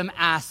told him,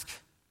 ask,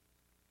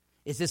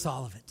 is this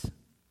all of it?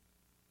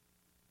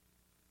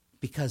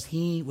 Because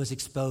he was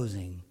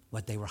exposing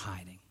what they were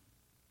hiding.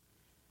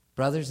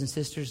 Brothers and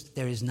sisters,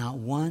 there is not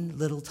one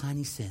little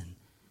tiny sin.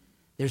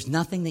 There's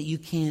nothing that you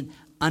can't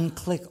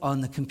unclick on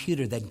the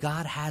computer that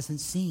God hasn't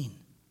seen.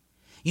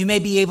 You may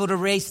be able to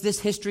erase this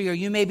history, or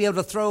you may be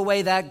able to throw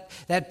away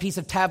that piece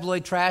of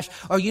tabloid trash,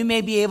 or you may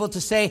be able to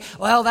say,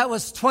 well, that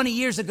was 20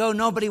 years ago,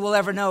 nobody will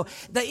ever know.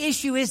 The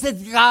issue is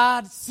that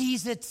God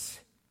sees it.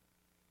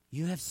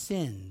 You have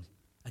sinned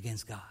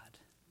against God.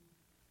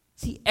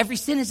 See, every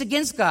sin is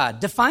against God.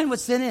 Define what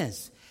sin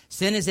is.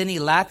 Sin is any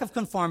lack of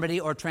conformity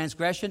or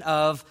transgression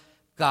of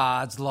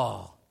God's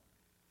law.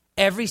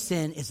 Every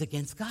sin is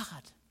against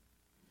God.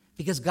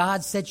 Because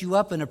God set you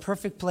up in a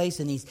perfect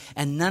place,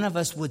 and none of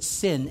us would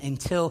sin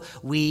until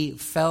we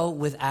fell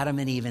with Adam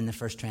and Eve in the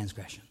first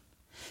transgression.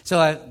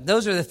 So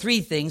those are the three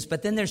things,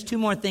 but then there's two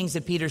more things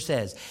that Peter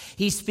says.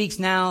 He speaks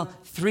now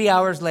 3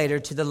 hours later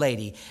to the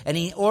lady, and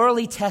he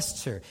orally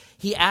tests her.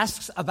 He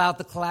asks about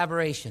the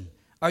collaboration.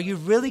 Are you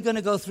really going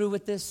to go through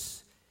with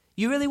this?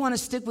 You really want to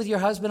stick with your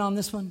husband on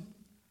this one?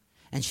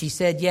 And she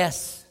said,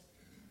 yes.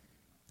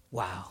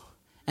 Wow.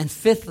 And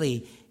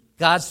fifthly,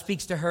 God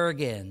speaks to her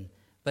again,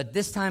 but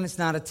this time it's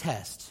not a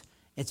test.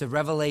 It's a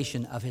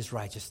revelation of his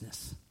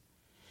righteousness.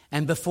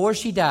 And before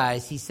she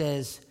dies, he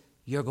says,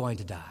 you're going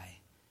to die.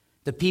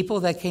 The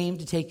people that came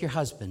to take your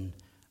husband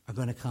are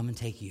going to come and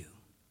take you.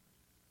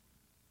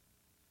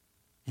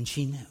 And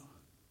she knew.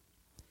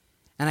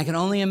 And I can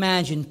only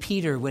imagine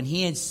Peter when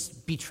he had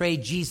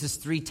betrayed Jesus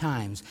 3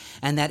 times,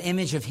 and that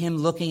image of him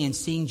looking and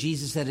seeing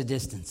Jesus at a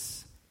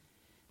distance,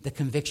 the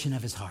conviction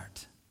of his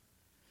heart.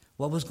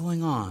 What was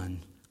going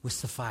on with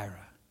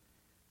Sapphira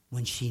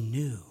when she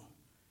knew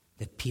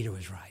that Peter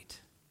was right,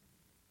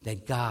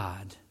 that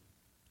God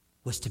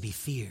was to be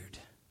feared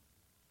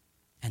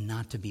and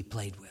not to be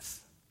played with?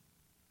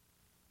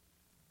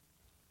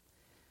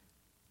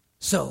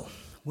 So,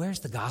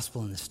 where's the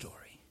gospel in this story?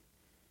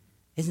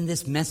 Isn't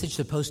this message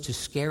supposed to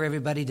scare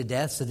everybody to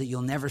death so that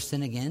you'll never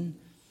sin again?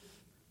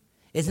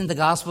 Isn't the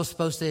gospel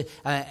supposed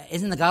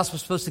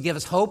to give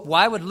us hope?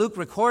 Why would Luke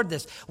record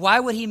this? Why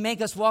would he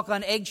make us walk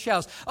on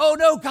eggshells? Oh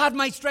no, God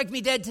might strike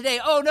me dead today.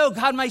 Oh no,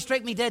 God might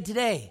strike me dead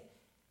today.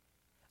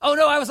 Oh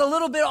no, I was a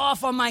little bit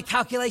off on my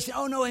calculation.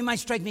 Oh no, he might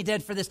strike me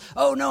dead for this.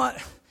 Oh no.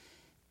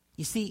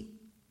 You see,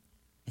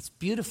 it's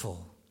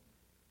beautiful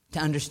to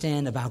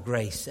understand about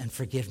grace and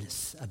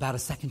forgiveness, about a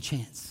second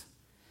chance,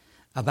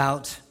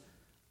 about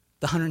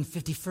the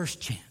 151st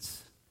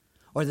chance,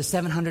 or the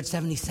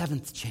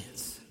 777th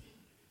chance.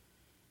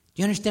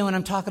 Do you understand what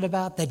I'm talking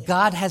about? That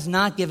God has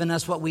not given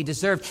us what we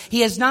deserve.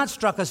 He has not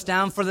struck us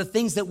down for the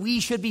things that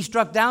we should be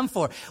struck down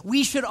for.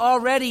 We should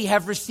already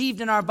have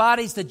received in our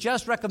bodies the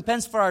just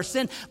recompense for our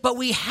sin, but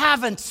we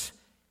haven't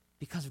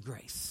because of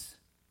grace.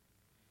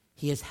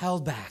 He has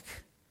held back.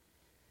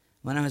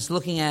 When I was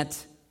looking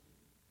at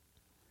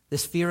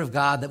this fear of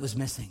God that was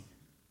missing,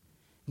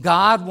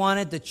 God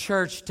wanted the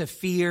church to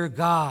fear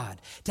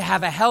God, to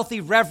have a healthy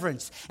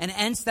reverence. And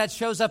hence that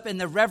shows up in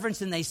the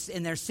reverence,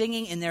 in their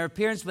singing, in their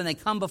appearance when they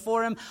come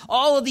before him.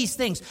 All of these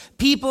things.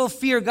 People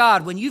fear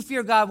God. When you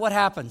fear God, what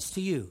happens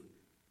to you?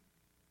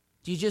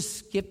 Do you just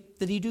skip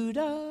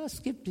the-dee-doo-dah,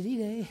 skip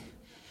the-dee-day?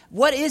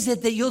 What is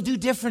it that you'll do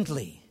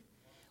differently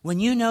when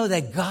you know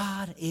that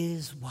God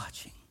is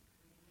watching?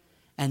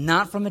 And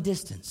not from a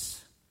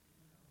distance,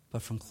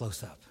 but from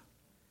close up,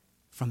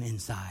 from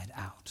inside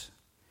out.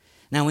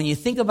 Now, when you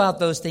think about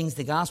those things,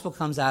 the gospel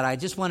comes out. I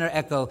just want to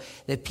echo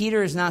that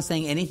Peter is not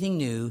saying anything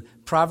new.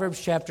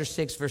 Proverbs chapter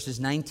 6, verses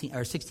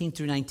 16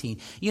 through 19.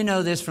 You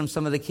know this from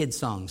some of the kids'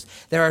 songs.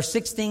 There are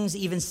 6 things,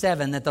 even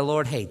 7, that the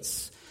Lord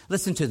hates.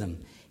 Listen to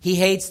them. He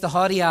hates the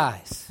haughty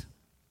eyes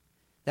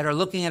that are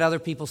looking at other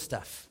people's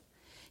stuff.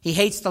 He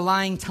hates the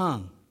lying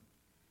tongue.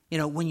 You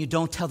know, when you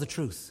don't tell the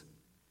truth,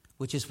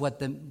 which is what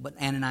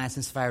Ananias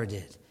and Sapphira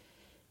did.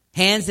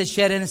 Hands that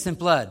shed innocent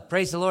blood.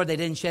 Praise the Lord, they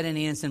didn't shed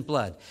any innocent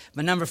blood.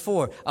 But number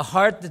 4, a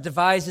heart that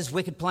devises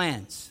wicked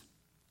plans.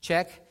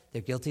 Check.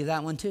 They're guilty of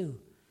that one too.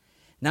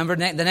 The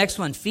next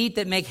one, feet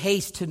that make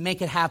haste to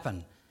make it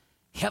happen.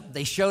 Yep,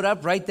 they showed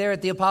up right there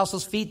at the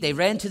apostles' feet. They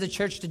ran to the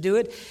church to do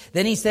it.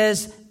 Then he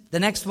says, the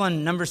next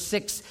one, number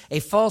 6,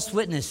 a false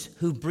witness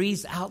who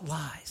breathes out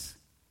lies.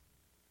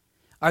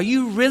 Are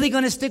you really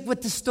going to stick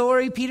with the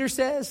story, Peter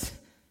says?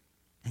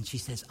 And she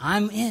says,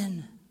 I'm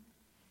in.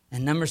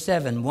 And number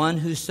 7, one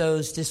who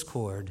sows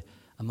discord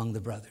among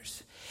the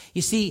brothers.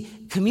 You see,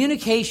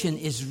 communication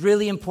is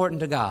really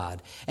important to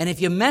God. And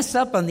if you mess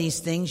up on these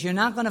things, you're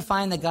not going to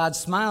find that God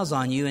smiles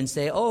on you and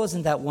say, oh,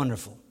 isn't that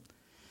wonderful?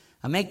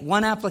 I'll make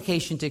one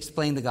application to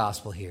explain the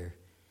gospel here.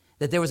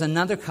 That there was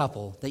another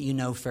couple that you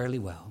know fairly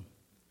well.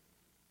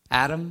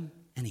 Adam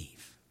and Eve.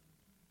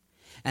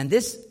 And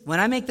this, when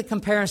I make the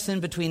comparison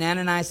between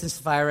Ananias and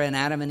Sapphira and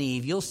Adam and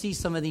Eve, you'll see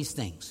some of these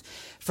things.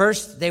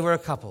 First, they were a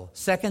couple.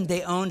 Second,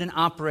 they owned and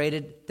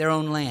operated their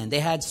own land. They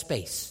had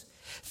space.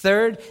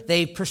 Third,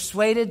 they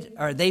pursued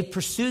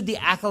the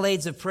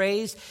accolades of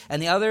praise.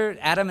 And the other,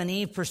 Adam and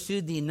Eve,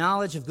 pursued the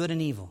knowledge of good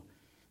and evil.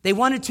 They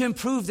wanted to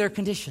improve their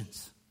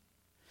conditions.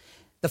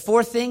 The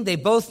fourth thing, they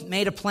both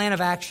made a plan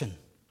of action.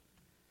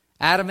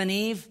 Adam and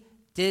Eve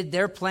did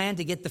their plan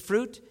to get the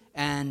fruit,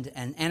 and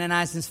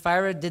Ananias and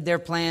Sapphira did their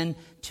plan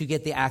to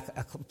get the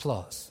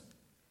applause.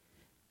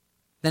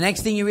 The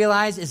next thing you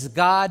realize is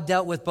God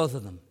dealt with both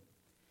of them.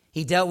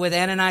 He dealt with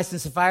Ananias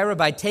and Sapphira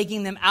by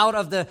taking them out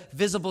of the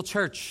visible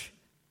church,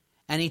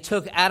 and he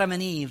took Adam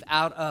and Eve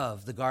out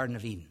of the Garden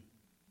of Eden.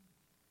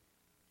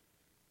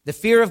 The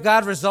fear of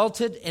God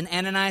resulted in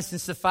Ananias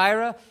and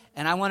Sapphira,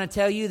 and I want to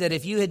tell you that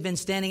if you had been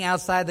standing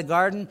outside the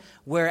garden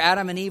where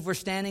Adam and Eve were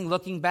standing,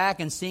 looking back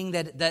and seeing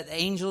that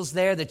angels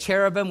there, the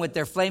cherubim with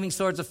their flaming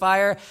swords of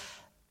fire,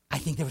 I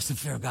think there was some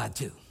fear of God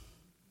too.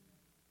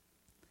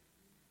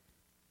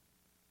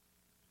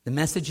 The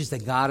message is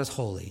that God is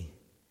holy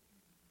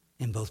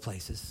in both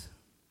places.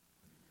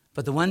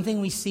 But the one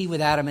thing we see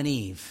with Adam and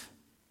Eve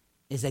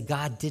is that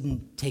God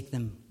didn't take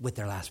them with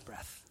their last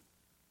breath.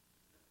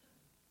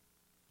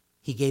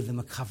 He gave them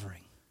a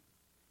covering.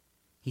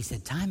 He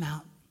said, time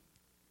out.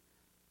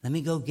 Let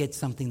me go get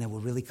something that will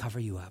really cover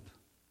you up.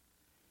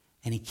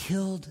 And he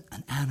killed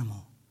an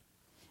animal.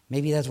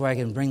 Maybe that's where I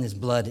can bring this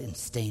blood and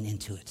stain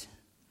into it.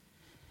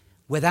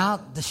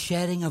 Without the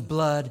shedding of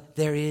blood,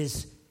 there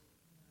is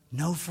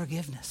no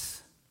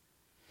forgiveness.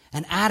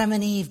 And Adam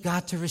and Eve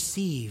got to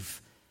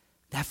receive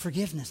that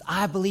forgiveness.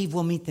 I believe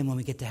we'll meet them when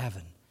we get to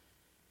heaven.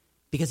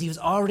 Because he was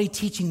already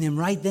teaching them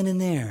right then and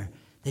there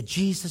that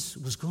Jesus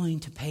was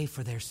going to pay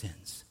for their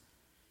sins.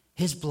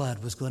 His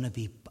blood was going to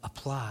be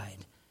applied,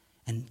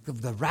 and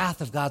the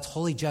wrath of God's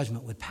holy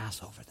judgment would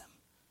pass over them.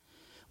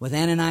 With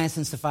Ananias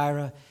and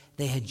Sapphira,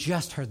 they had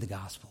just heard the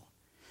gospel.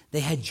 They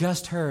had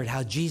just heard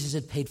how Jesus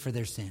had paid for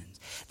their sins.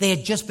 They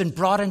had just been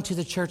brought into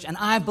the church, and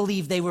I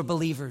believe they were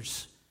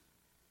believers.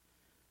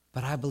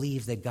 But I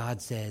believe that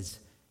God says,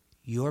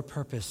 your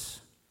purpose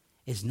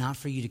is not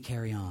for you to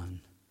carry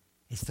on.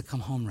 It's to come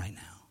home right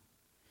now.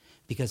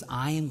 Because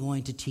I am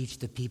going to teach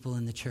the people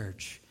in the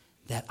church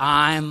that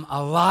I'm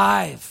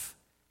alive.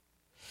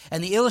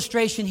 And the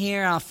illustration here,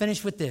 and I'll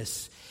finish with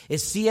this,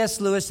 is C.S.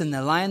 Lewis in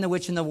The Lion, the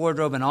Witch, and the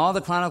Wardrobe and all the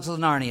Chronicles of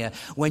Narnia.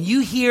 When you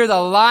hear the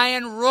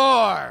lion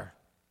roar,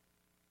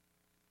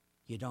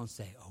 you don't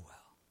say, oh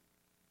well.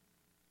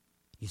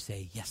 You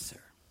say, yes, sir.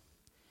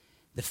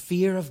 The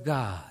fear of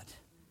God,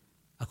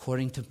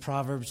 according to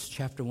Proverbs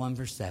chapter 1,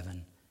 verse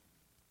 7,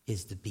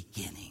 is the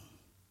beginning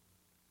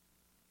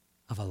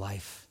of a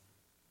life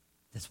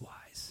that's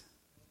wise.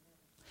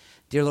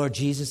 Dear Lord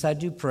Jesus, I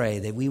do pray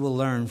that we will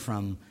learn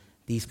from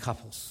these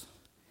couples,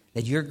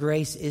 that your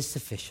grace is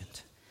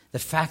sufficient. The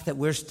fact that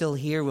we're still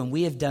here when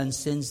we have done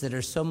sins that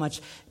are so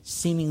much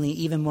seemingly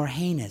even more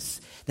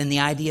heinous than the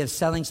idea of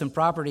selling some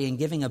property and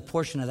giving a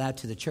portion of that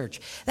to the church.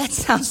 That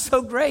sounds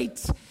so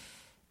great.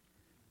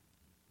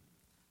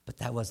 But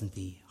that wasn't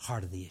the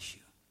heart of the issue.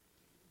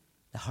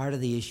 The heart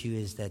of the issue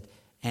is that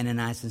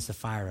Ananias and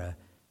Sapphira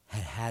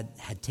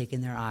had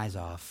taken their eyes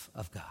off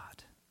of God.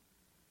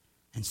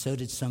 And so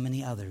did so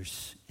many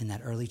others in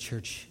that early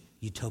church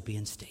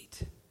utopian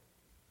state.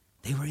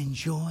 They were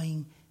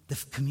enjoying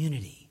the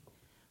community,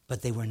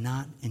 but they were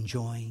not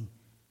enjoying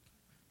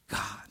God.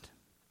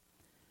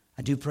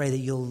 I do pray that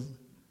you'll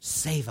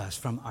save us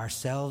from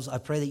ourselves. I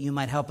pray that you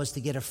might help us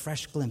to get a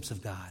fresh glimpse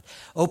of God.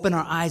 Open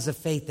our eyes of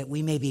faith that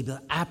we may be able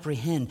to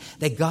apprehend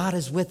that God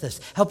is with us.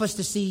 Help us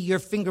to see your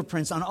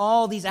fingerprints on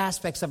all these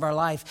aspects of our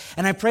life.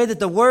 And I pray that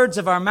the words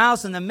of our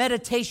mouths and the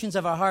meditations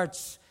of our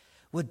hearts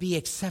would be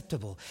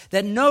acceptable,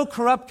 that no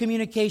corrupt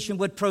communication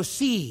would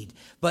proceed,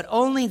 but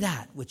only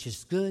that which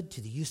is good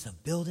to the use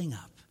of building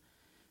up,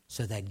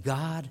 so that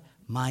God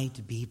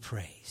might be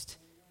praised.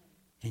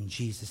 In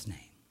Jesus' name.